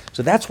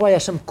 So that's why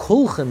Hashem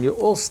kulchem, you're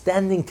all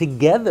standing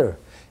together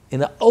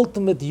in an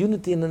ultimate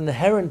unity, an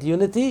inherent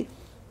unity,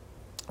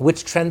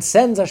 which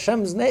transcends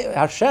Hashem's name.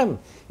 Hashem,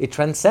 it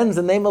transcends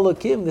the name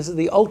Elokim. This is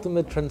the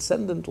ultimate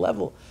transcendent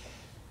level.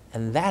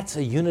 And that's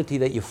a unity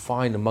that you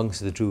find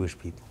amongst the Jewish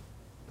people.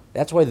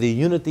 That's why the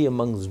unity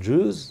amongst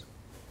Jews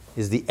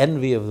is the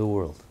envy of the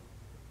world.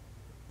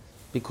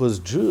 Because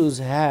Jews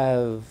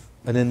have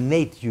an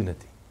innate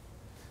unity.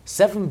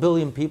 7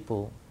 billion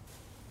people,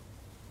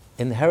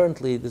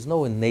 inherently, there's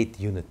no innate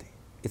unity.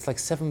 It's like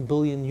 7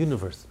 billion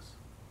universes.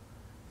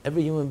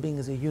 Every human being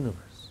is a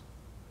universe,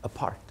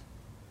 apart.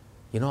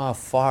 You know how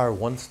far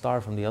one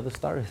star from the other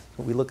star is?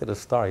 We look at a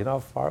star, you know how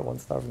far one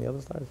star from the other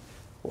star is?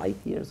 Light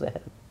years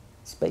ahead.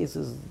 Space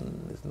is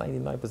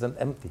 99%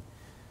 empty.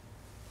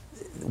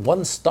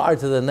 One star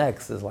to the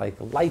next is like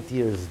light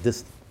years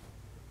distant.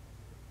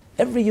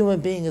 Every human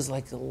being is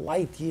like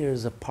light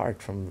years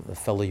apart from a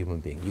fellow human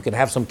being. You can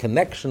have some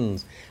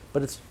connections,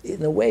 but it's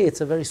in a way it's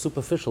a very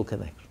superficial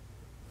connection.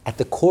 At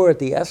the core, at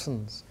the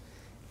essence,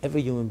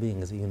 every human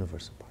being is a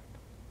universe apart.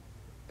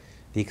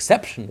 The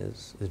exception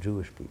is the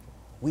Jewish people.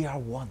 We are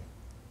one.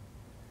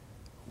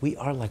 We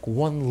are like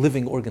one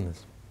living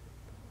organism.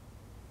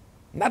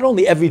 Not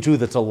only every Jew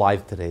that's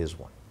alive today is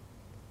one.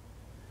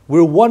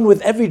 We're one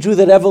with every Jew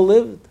that ever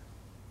lived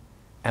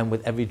and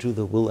with every Jew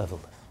that will ever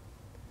live.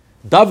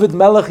 David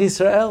Melech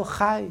Yisrael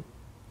Chai.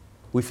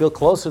 We feel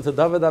closer to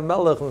David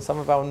HaMelech than some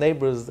of our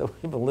neighbors that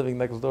we've been living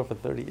next door for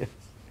 30 years.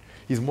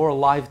 He's more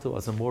alive to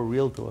us and more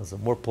real to us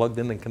and more plugged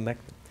in and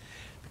connected.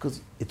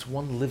 Because it's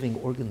one living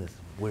organism.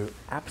 We're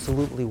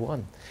absolutely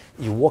one.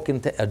 You walk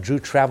into, a Jew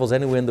travels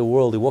anywhere in the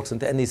world, he walks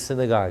into any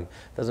synagogue,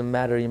 doesn't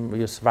matter,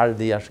 you're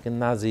Sephardi,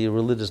 Ashkenazi, you're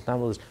religious,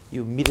 non-religious,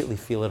 you immediately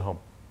feel at home.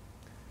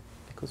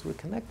 Because we're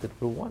connected,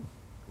 we're one.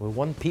 We're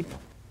one people.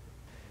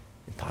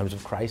 In times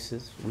of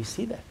crisis, we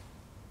see that.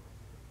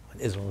 When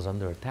Israel is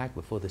under attack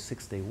before the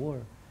 6-Day War,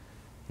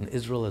 and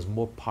Israel has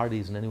more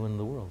parties than anyone in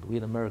the world. We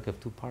in America have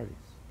 2 parties.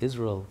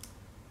 Israel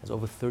has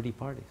over 30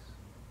 parties.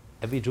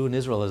 Every Jew in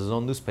Israel has his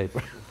own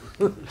newspaper.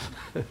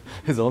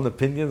 His own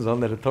opinions, his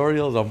own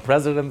editorials, on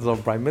presidents,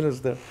 on prime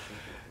minister.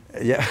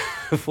 Yeah,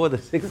 before the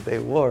 6-Day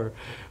War,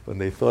 when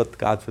they thought,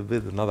 God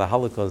forbid, another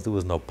Holocaust, there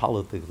was no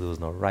politics, there was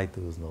no right,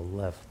 there was no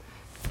left.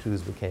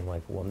 Jews became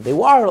like one.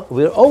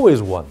 We're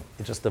always one.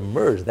 It just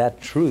emerged,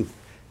 that truth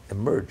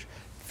emerged.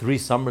 3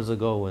 summers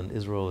ago when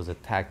Israel was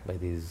attacked by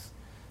these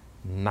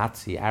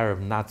Arab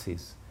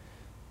Nazis,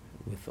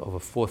 with over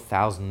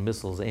 4,000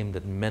 missiles aimed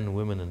at men,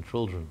 women, and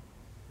children,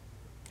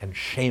 and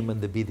shame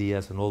on the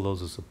BDS and all those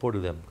who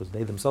supported them, because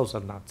they themselves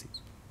are Nazis.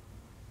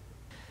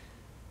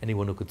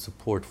 Anyone who could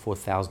support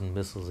 4,000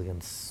 missiles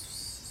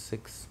against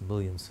 6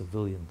 million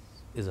civilians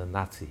is a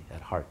Nazi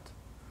at heart.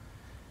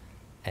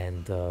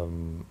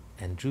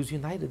 And Jews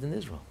united in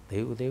Israel.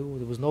 There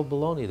was no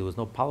baloney, there was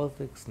no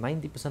politics.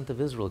 90%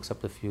 of Israel,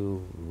 except a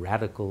few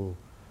radical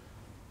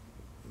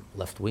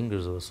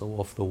left-wingers who were so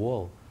off the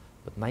wall,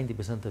 but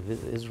 90% of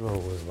Israel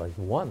was like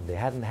one. They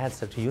hadn't had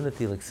such a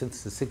unity like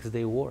since the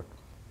 6-Day War.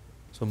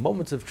 So in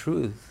moments of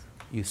truth,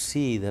 you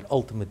see that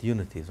ultimate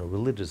unity, so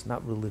religious,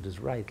 not religious,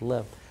 right,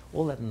 left,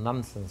 all that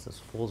nonsense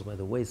just falls by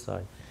the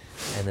wayside,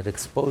 and it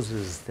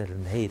exposes that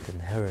innate,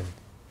 inherent,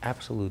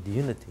 absolute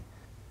unity.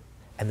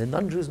 And the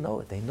non-Jews know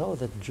it. They know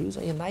that Jews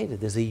are united.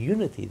 There's a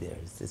unity there.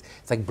 It's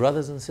like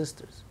brothers and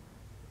sisters.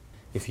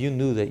 If you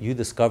knew that you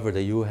discovered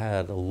that you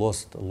had a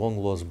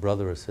long-lost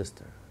brother or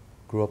sister,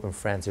 grew up in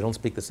France, you don't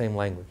speak the same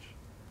language,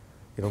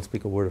 you don't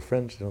speak a word of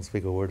French, you don't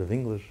speak a word of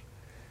English,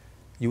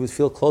 you would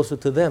feel closer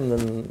to them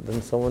than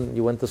someone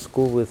you went to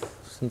school with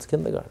since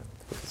kindergarten.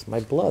 It's my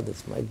blood,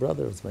 it's my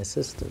brother, it's my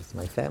sister, it's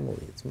my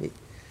family, it's me.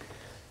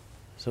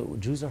 So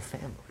Jews are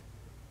family.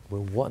 We're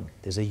one.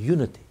 There's a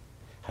unity.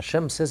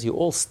 Hashem says, you're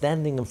all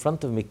standing in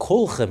front of me,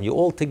 kolchem, you're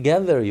all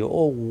together, you're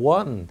all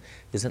one.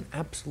 There's an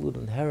absolute,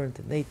 inherent,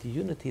 innate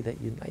unity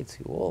that unites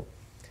you all.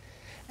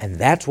 And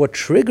that's what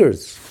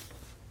triggers.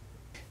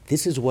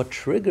 This is what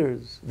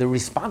triggers the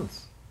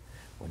response.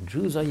 When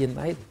Jews are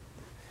united,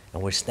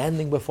 and we're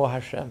standing before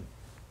Hashem,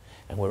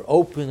 and we're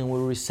open and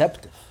we're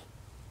receptive,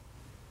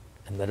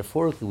 and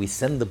metaphorically we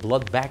send the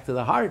blood back to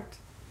the heart,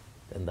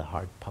 then the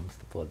heart pumps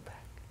the blood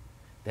back.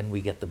 Then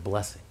we get the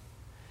blessing,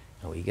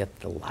 and we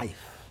get the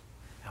life,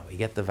 and we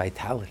get the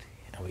vitality,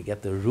 and we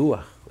get the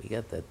ruach, we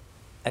get that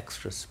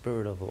extra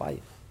spirit of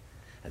life.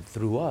 And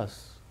through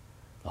us,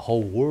 the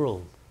whole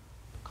world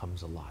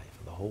comes alive.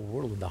 The whole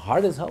world, when the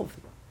heart is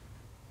healthy,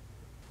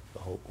 the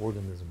whole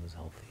organism is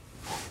healthy.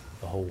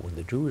 When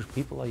the Jewish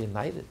people are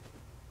united,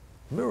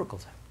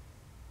 miracles happen.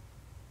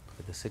 Look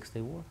at the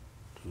 6-Day War.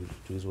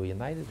 Jews were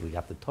united, we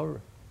got the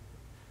Torah.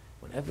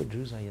 Whenever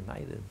Jews are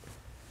united,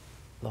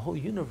 the whole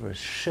universe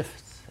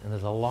shifts and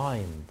is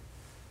aligned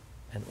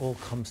and all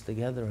comes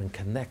together and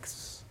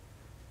connects.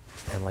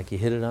 And like you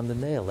hit it on the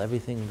nail,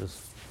 everything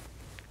just,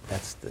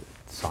 that's the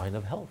sign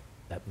of health.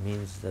 That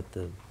means that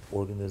the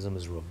organism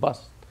is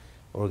robust,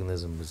 the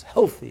organism is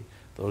healthy,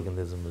 the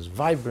organism is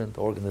vibrant,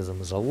 the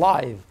organism is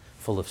alive,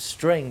 full of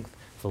strength,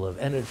 full of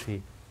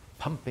energy,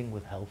 pumping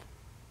with health,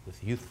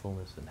 with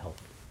youthfulness and health.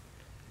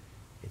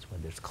 It's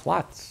when there's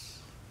clots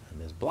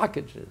and there's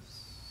blockages,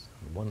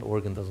 and one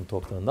organ doesn't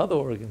talk to another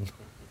organ,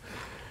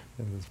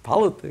 and there's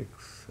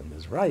politics, and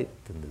there's right,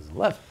 and there's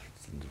left,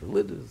 and there's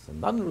religious and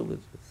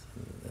non-religious,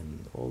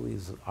 and all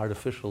these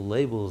artificial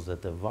labels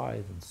that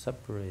divide and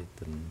separate,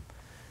 and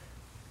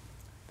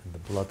the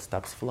blood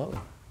stops flowing.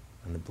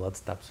 When the blood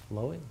stops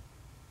flowing,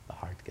 the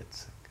heart gets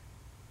sick.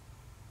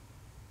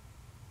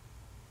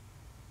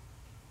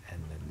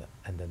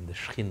 And then the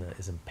Shekhinah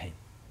is in pain.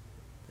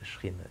 The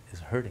Shekhinah is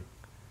hurting.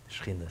 The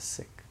Shekhinah is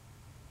sick.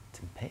 It's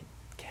in pain.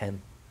 It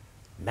can't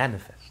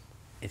manifest.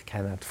 It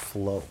cannot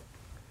flow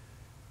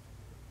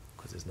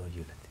because there's no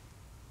unity.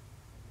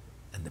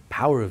 And the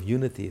power of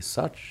unity is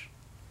such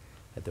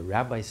that the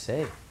rabbis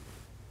say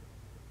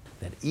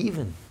that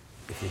even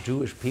if the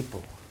Jewish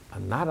people are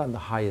not on the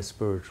highest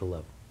spiritual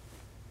level,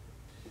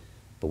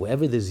 but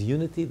wherever there's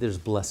unity, there's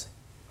blessing.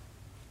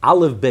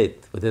 Aleph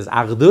Beit, where there's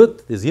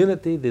Achdut, there's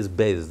unity, there's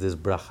Beis, there's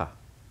Bracha.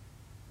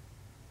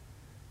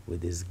 Where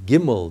there's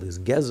Gimel, there's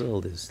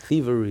Gezel, there's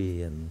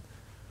thievery, and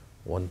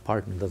one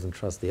partner doesn't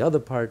trust the other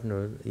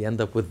partner, you end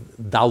up with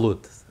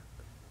Dalut,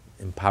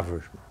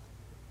 impoverishment.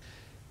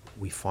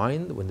 We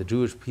find when the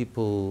Jewish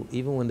people,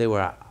 even when they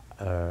were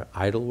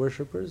idol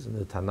worshippers in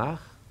the Tanakh,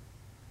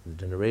 the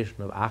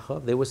generation of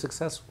Achav, they were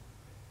successful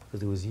because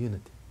there was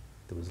unity.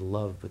 There was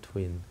love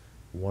between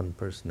one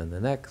person and the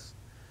next.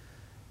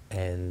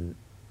 And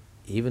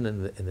even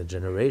in the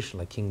generation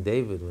like King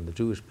David, when the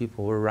Jewish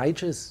people were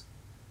righteous,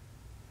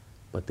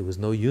 but there was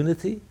no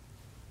unity,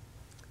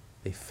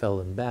 they fell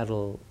in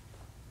battle,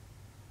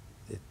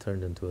 it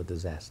turned into a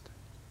disaster.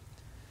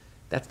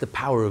 That's the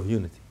power of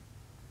unity.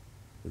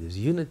 With this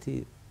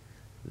unity,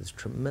 there's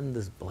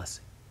tremendous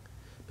blessing.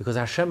 Because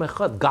Hashem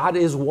Echad, God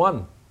is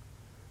one.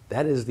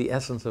 That is the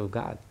essence of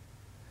God.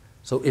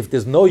 So if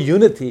there's no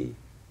unity,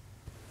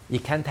 you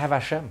can't have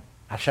Hashem.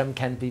 Hashem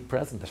can't be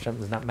present.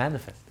 Hashem is not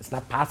manifest. It's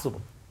not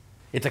possible.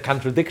 It's a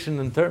contradiction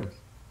in terms.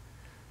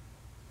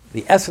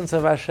 The essence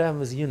of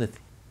Hashem is unity.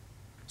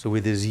 So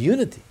with this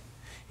unity,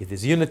 if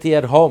there's unity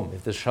at home,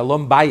 if there's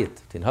shalom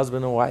bayit between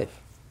husband and wife,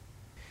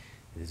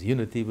 there's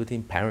unity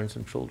between parents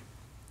and children,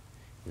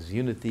 there's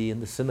unity in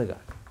the synagogue,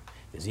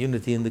 there's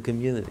unity in the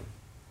community,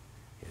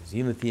 there's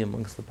unity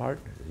amongst the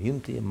partners, there's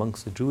unity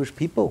amongst the Jewish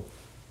people,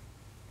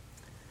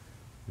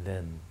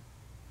 then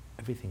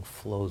everything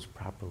flows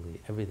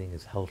properly, everything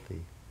is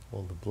healthy,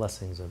 all the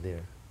blessings are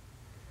there.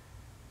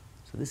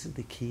 So this is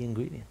the key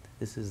ingredient.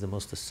 This is the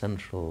most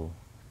essential.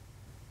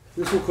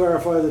 This will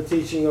clarify the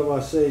teaching of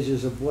our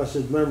sages of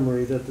blessed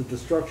memory that the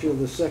destruction of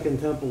the Second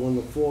Temple and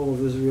the fall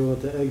of Israel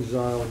into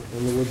exile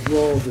and the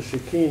withdrawal of the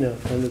Shekinah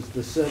and its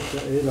descent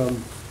to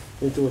Edom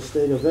into a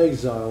state of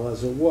exile,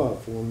 as it were,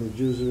 for when the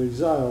Jews are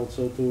exiled,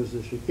 so too is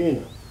the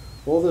Shekinah.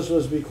 All this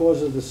was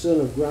because of the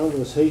sin of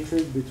groundless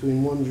hatred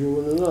between one Jew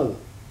and another,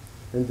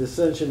 and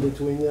dissension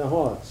between their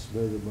hearts.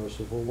 May the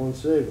merciful one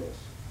save us.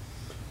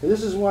 And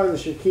this is why the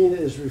Shekinah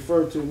is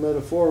referred to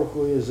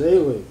metaphorically as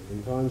Eli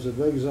in times of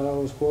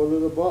exile, as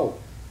quoted above.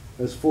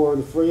 As for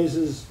the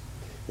phrases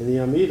in the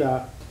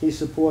Amidah, he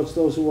supports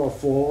those who are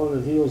fallen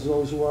and heals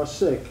those who are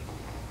sick,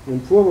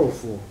 in plural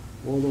form,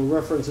 although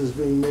reference is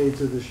being made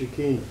to the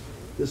Shekinah.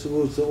 This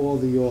alludes to all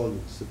the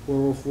organs. The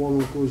plural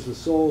form includes the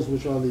souls,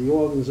 which are the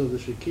organs of the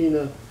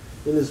Shekinah,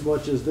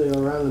 inasmuch as they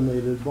are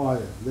animated by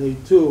it. They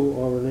too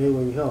are in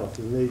ailing health,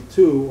 and they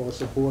too are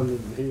supported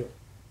and healed.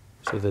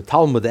 So the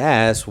Talmud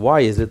asks,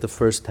 why is it the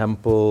first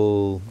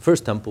temple? The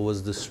first temple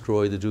was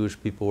destroyed. The Jewish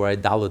people were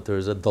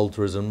idolaters,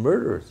 adulterers, and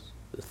murderers.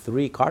 The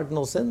three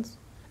cardinal sins.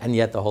 And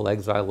yet the whole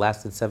exile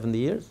lasted 70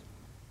 years.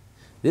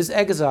 This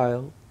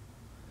exile,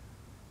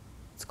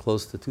 it's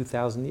close to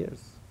 2,000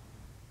 years.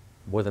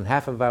 More than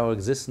half of our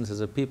existence as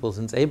a people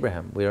since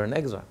Abraham, we are in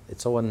exile.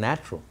 It's so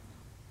unnatural.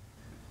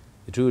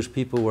 The Jewish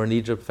people were in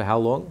Egypt for how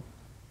long?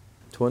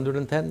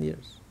 210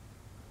 years.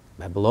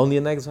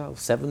 Babylonian exile,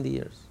 70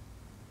 years.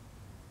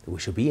 We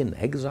should be in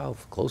exile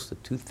for close to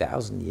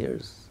 2,000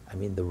 years. I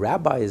mean, the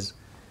rabbis,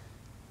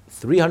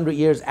 300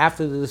 years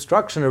after the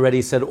destruction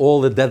already said all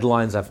the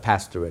deadlines have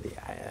passed already.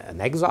 An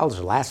exile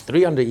should last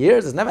 300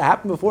 years. It's never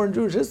happened before in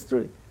Jewish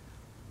history.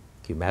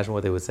 Can you imagine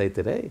what they would say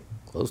today?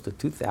 Close to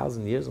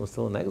 2,000 years and we're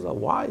still in exile.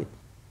 Why?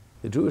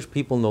 The Jewish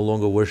people no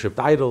longer worshipped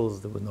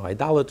idols. There were no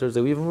idolaters.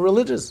 They were even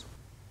religious.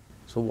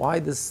 So why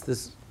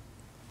this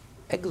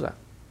exile?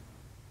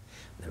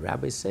 The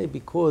rabbis say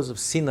because of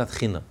sinat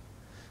chinam.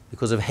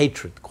 Because of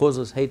hatred,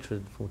 causes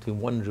hatred between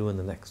one Jew and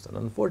the next. And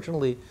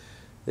unfortunately,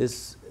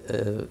 this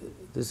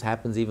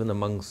happens even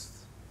amongst,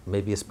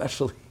 maybe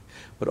especially,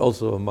 but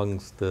also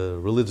amongst the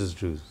religious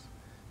Jews.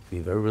 You can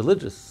be very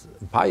religious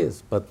and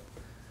pious, but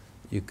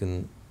you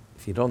can,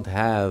 if you don't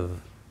have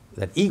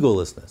that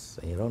egolessness,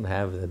 and you don't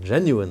have that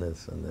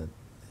genuineness, and that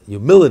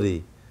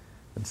humility,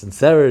 and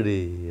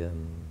sincerity,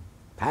 and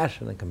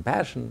passion and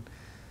compassion,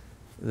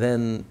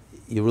 then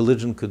your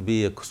religion could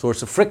be a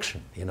source of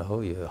friction. You know,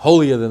 you're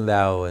holier than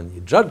thou, and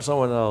you judge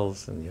someone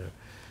else, and you're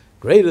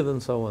greater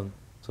than someone.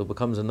 So it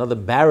becomes another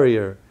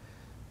barrier,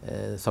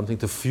 something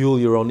to fuel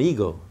your own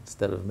ego,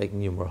 instead of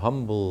making you more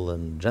humble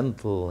and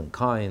gentle and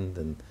kind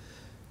and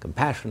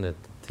compassionate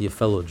to your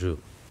fellow Jew.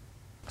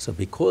 So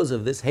because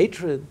of this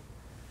hatred,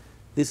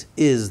 this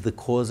is the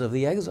cause of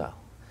the exile.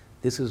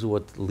 This is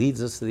what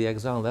leads us to the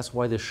exile, and that's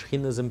why the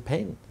Shekhinah is in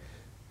pain.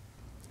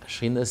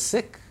 Shekhinah is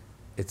sick.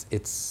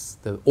 It's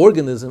the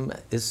organism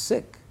is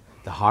sick.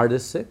 The heart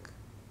is sick,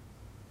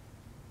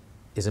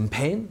 is in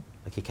pain,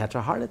 like you catch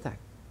a heart attack,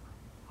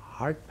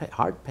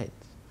 heart pains.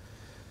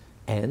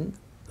 And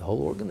the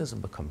whole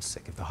organism becomes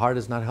sick. If the heart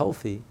is not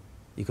healthy,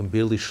 you can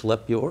barely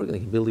schlep your organ,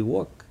 you can barely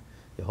walk.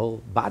 Your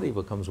whole body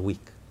becomes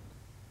weak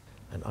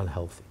and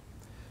unhealthy.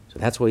 So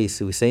that's why we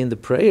say in the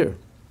prayer,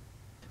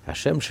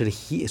 Hashem should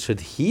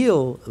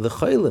heal the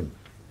cholim,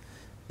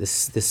 the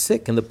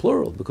sick in the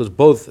plural, because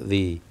both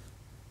the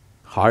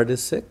heart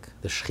is sick,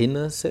 the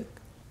Shekhinah is sick.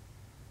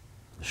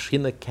 The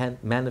Shekhinah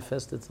can't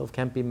manifest itself,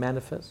 can't be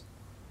manifest.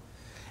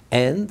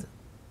 And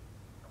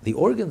the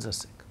organs are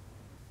sick.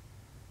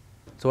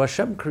 So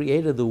Hashem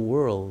created the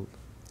world,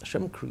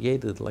 Hashem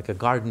created like a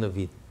Garden of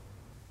Eden,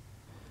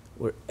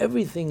 where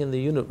everything in the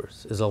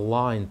universe is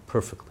aligned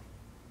perfectly.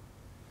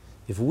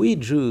 If we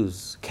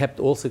Jews kept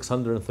all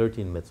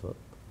 613 mitzvot,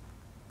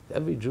 if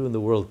every Jew in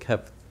the world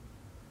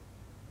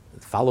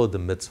followed the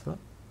mitzvah,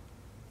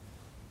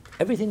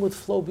 everything would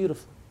flow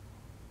beautifully.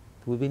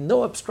 There would be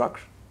no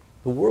obstruction.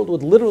 The world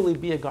would literally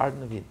be a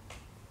Garden of Eden.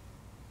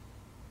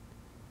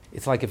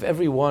 It's like if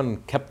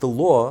everyone kept the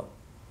law,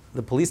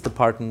 the police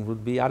department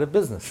would be out of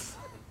business.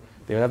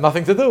 They would have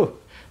nothing to do.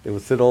 They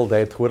would sit all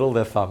day, twiddle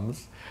their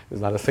thumbs.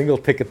 There's not a single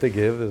ticket to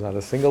give. There's not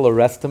a single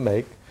arrest to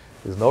make.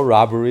 There's no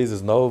robberies.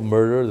 There's no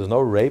murder. There's no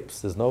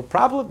rapes. There's no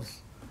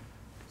problems.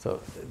 So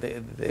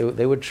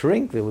they would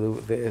shrink. They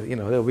would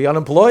be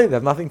unemployed. They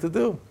have nothing to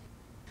do.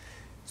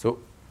 So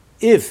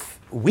if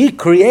we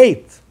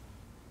create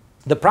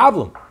the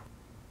problem,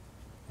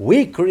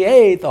 we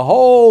create a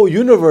whole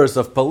universe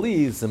of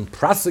police and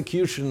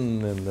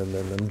prosecution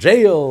and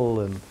jail,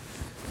 and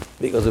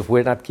because if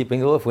we're not keeping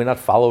the law, if we're not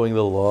following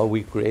the law,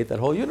 we create that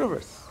whole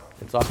universe.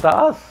 It's up to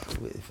us.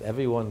 If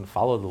everyone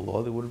followed the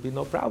law, there would be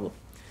no problem.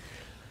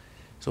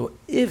 So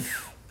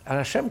if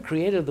Hashem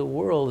created the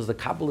world, as the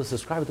Kabbalists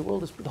describe it,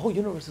 the whole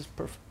universe is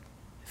perfect.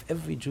 If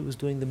every Jew is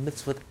doing the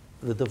mitzvah,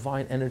 the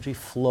divine energy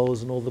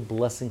flows and all the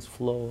blessings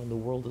flow and the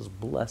world is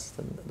blessed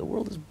and the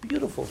world is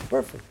beautiful, it's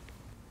perfect.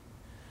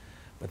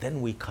 But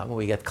then we come and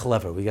we get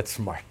clever, we get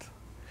smart.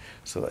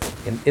 So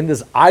in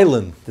this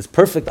island, this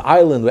perfect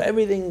island where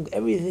everything,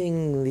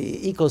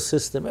 the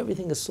ecosystem,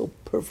 everything is so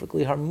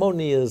perfectly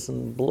harmonious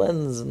and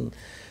blends, and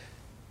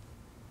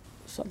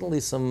suddenly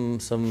some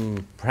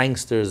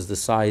pranksters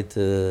decide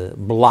to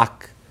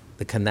block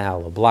the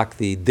canal or block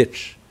the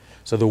ditch.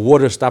 So the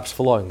water stops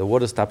flowing.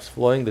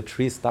 The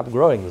trees stop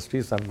growing. The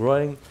trees stop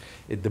growing.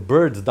 The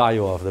birds die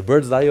off.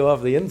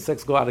 The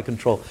insects go out of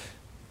control.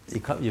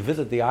 You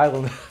visit the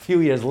island a few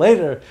years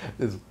later,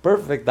 this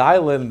perfect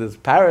island, this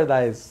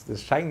paradise,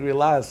 this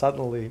Shangri-La is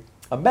suddenly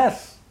a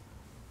mess.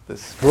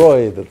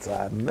 Destroyed, it's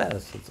a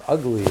mess, it's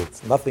ugly,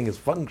 nothing is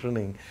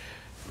functioning.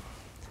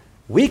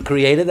 We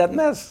created that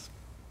mess.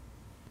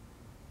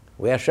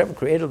 Where Hashem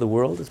created the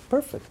world is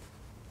perfect.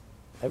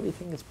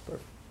 Everything is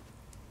perfect.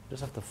 You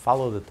just have to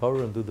follow the Torah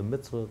and do the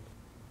mitzvah.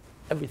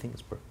 Everything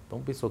is perfect.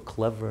 Don't be so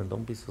clever and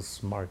don't be so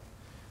smart.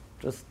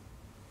 Just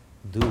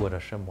do what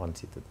Hashem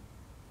wants you to do.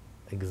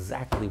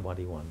 Exactly what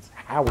He wants,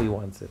 how He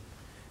wants it,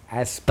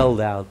 as spelled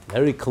out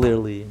very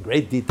clearly, in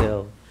great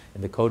detail,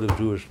 in the Code of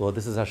Jewish Law.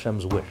 This is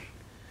Hashem's wish.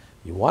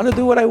 You want to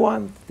do what I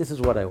want? This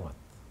is what I want.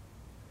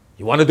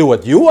 You want to do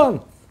what you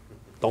want?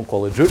 Don't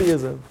call it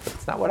Judaism. But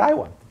it's not what I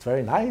want. It's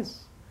very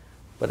nice,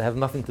 but it has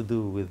nothing to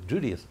do with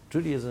Judaism.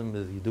 Judaism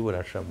is you do what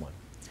Hashem wants.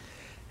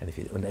 And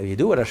whenever you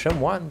do what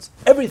Hashem wants,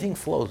 everything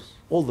flows.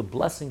 All the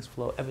blessings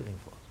flow, everything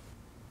flows.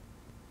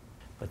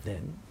 But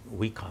then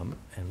we come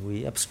and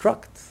we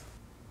obstruct.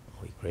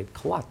 We create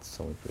clots,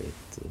 and we create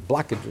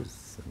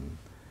blockages,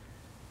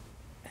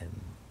 and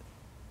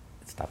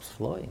it stops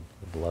flowing.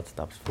 The blood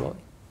stops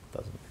flowing.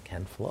 It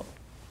can't flow.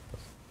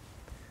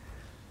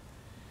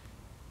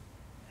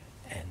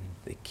 And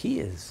the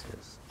key is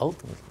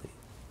ultimately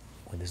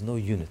when there's no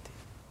unity.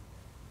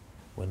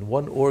 When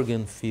one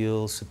organ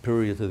feels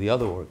superior to the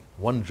other organ,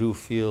 one Jew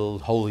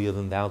feels holier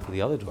than thou to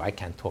the other Jew. I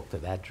can't talk to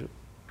that Jew.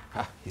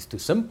 He's too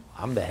simple.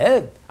 I'm the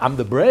head. I'm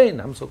the brain.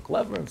 I'm so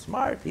clever and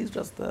smart. He's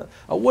just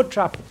a wood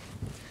chopper.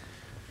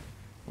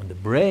 When the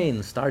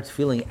brain starts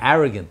feeling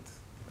arrogant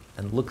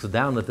and looks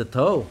down at the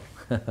toe,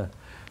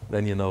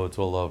 then you know it's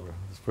all over.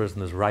 This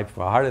person is ripe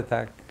for a heart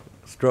attack,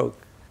 a stroke.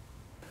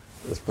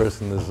 This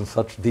person is in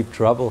such deep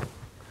trouble.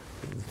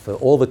 For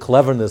all the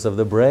cleverness of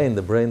the brain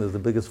is the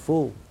biggest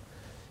fool.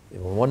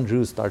 When one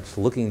Jew starts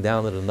looking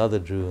down at another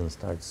Jew and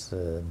starts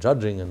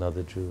judging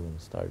another Jew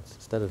and starts,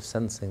 instead of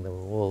sensing that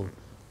we're all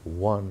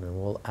one, and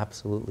we're all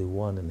absolutely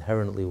one,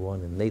 inherently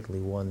one, innately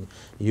one.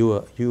 You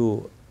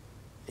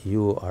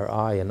are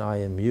I, and I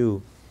am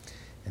you.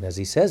 And as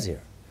he says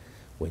here,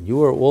 when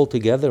you are all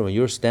together, when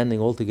you're standing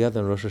all together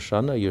in Rosh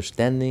Hashanah, you're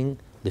standing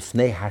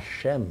Lifnei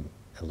Hashem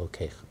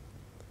Elokecha.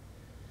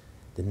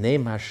 The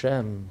name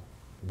Hashem,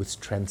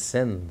 which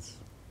transcends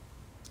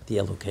the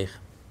Elokecha,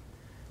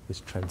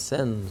 which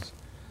transcends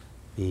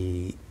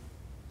the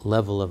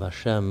level of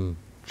Hashem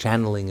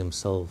channeling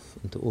Himself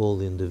into all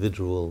the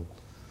individual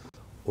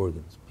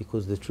organs.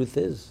 Because the truth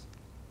is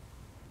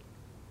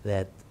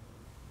that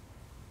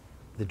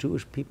the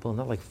Jewish people are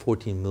not like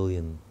 14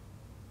 million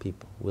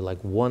people. We're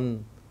like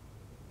one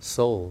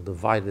soul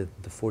divided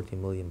into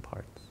 14 million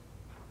parts.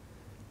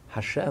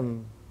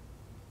 Hashem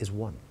is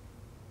one.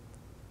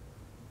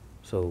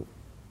 So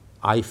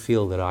I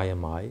feel that I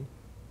am I,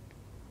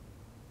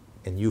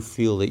 and you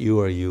feel that you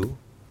are you,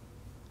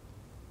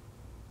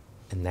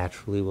 and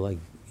naturally we're like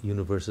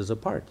universes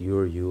apart. You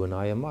are you and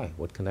I am I.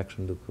 What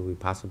connection could we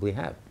possibly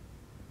have?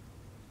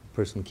 A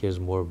person cares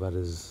more about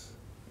his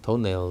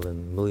toenail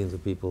than millions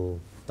of people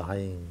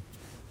dying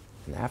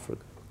in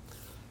Africa.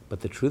 But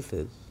the truth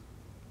is,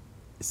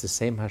 it's the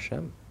same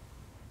Hashem.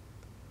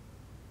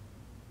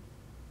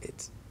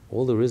 It's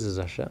all there is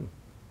Hashem.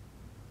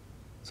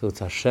 So it's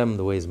Hashem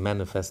the way He's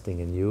manifesting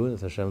in you, and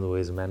it's Hashem the way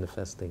He's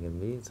manifesting in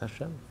me. It's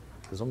Hashem.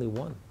 There's only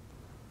one.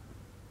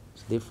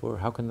 So therefore,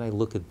 how can I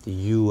look at the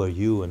you are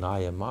you and I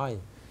am I?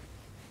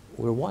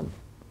 We're one.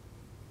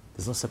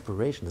 There's no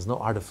separation. There's no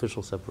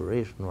artificial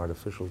separation or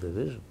artificial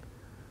division.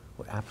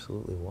 We're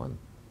absolutely one.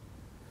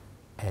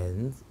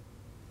 And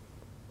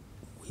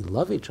we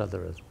love each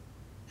other as one,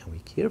 and we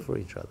care for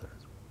each other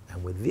as one,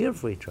 and we're there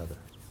for each other.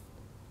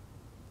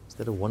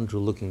 Instead of one Jew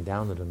looking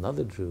down at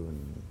another Jew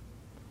and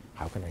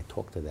how can I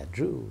talk to that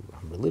Jew?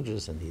 I'm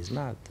religious and he's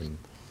not, and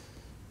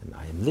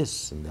I am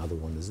this and the other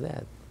one is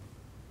that.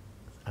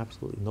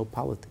 Absolutely no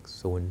politics.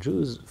 So when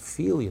Jews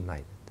feel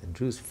united and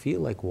Jews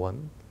feel like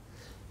one,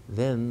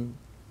 then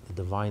the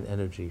divine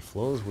energy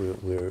flows.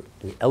 We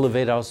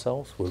elevate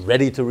ourselves. We're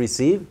ready to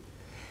receive,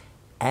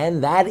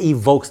 and that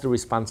evokes the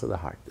response of the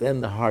heart.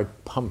 Then the heart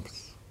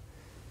pumps.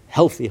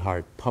 Healthy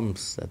heart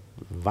pumps that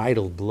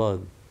vital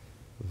blood,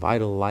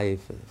 vital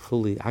life,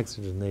 fully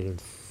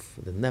oxygenated,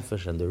 the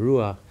nefesh and the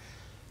ruach,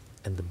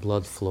 and the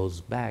blood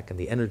flows back, and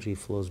the energy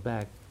flows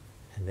back,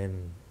 and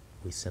then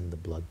we send the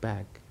blood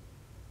back,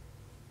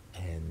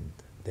 and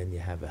then you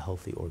have a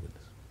healthy organism.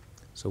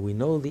 So we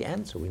know the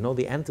answer. We know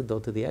the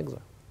antidote to the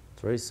exile.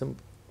 It's very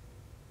simple.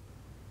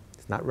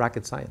 It's not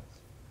rocket science.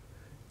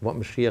 We want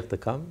Mashiach to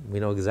come. We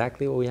know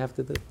exactly what we have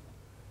to do.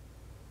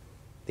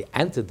 The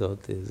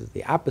antidote is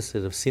the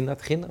opposite of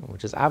sinat chinam,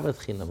 which is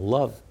avat chinam,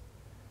 love.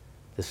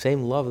 The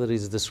same love that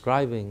he's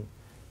describing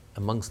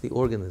amongst the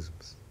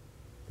organisms,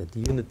 that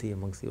unity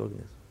amongst the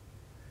organisms.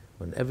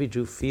 When every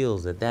Jew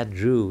feels that that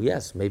Jew,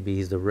 yes, maybe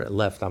he's the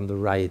left, I'm the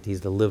right,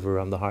 he's the liver,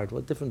 I'm the heart,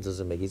 what difference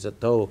does it make? He's a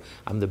toe,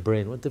 I'm the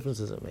brain, what difference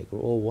does it make? We're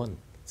all one.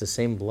 It's the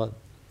same blood.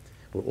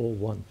 We're all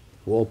one.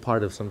 We're all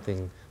part of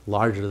something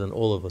larger than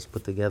all of us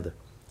put together.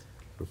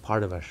 We're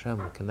part of Hashem,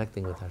 we're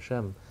connecting with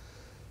Hashem.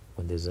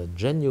 When there's a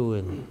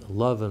genuine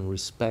love and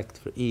respect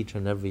for each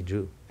and every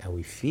Jew, and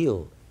we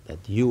feel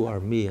that you are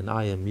me and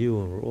I am you,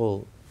 and we're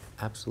all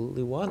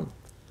absolutely one,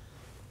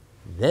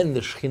 then the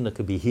Shekhinah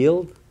could be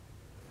healed,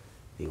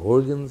 the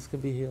organs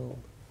can be healed,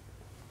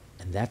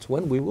 and that's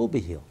when we will be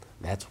healed.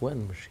 That's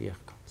when Mashiach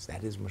comes.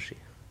 That is Mashiach.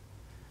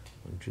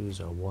 When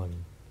Jews are one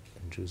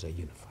and Jews are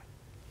unified.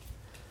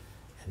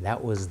 And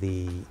that was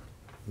the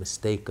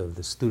mistake of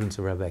the students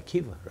of Rabbi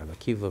Akiva. Rabbi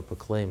Akiva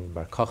proclaimed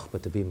Bar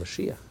Kochba to be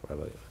Mashiach.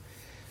 Rabbi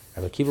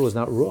Akiva was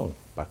not wrong.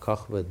 Bar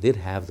Kochba did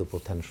have the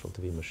potential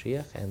to be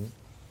Mashiach, and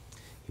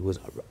he was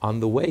on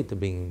the way to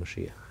being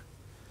Mashiach.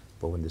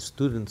 But when the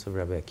students of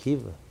Rabbi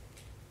Akiva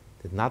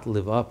did not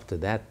live up to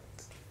that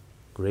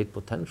great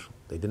potential,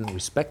 they didn't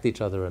respect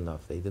each other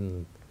enough, they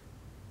didn't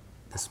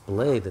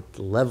display that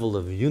level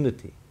of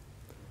unity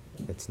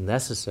that's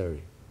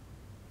necessary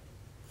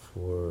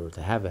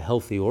to have a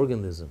healthy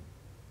organism,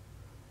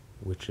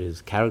 which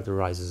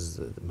characterizes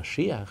the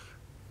Mashiach,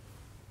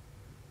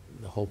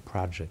 the whole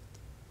project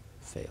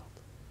failed.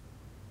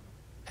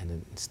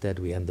 And instead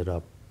we ended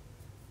up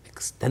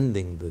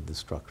extending the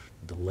destruction,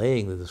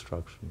 delaying the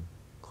destruction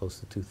close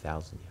to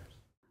 2,000 years.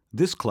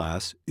 This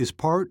class is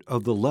part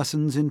of the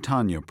Lessons in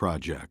Tanya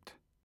project.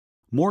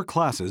 More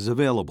classes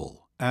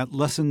available at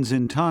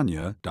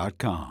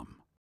lessonsintanya.com.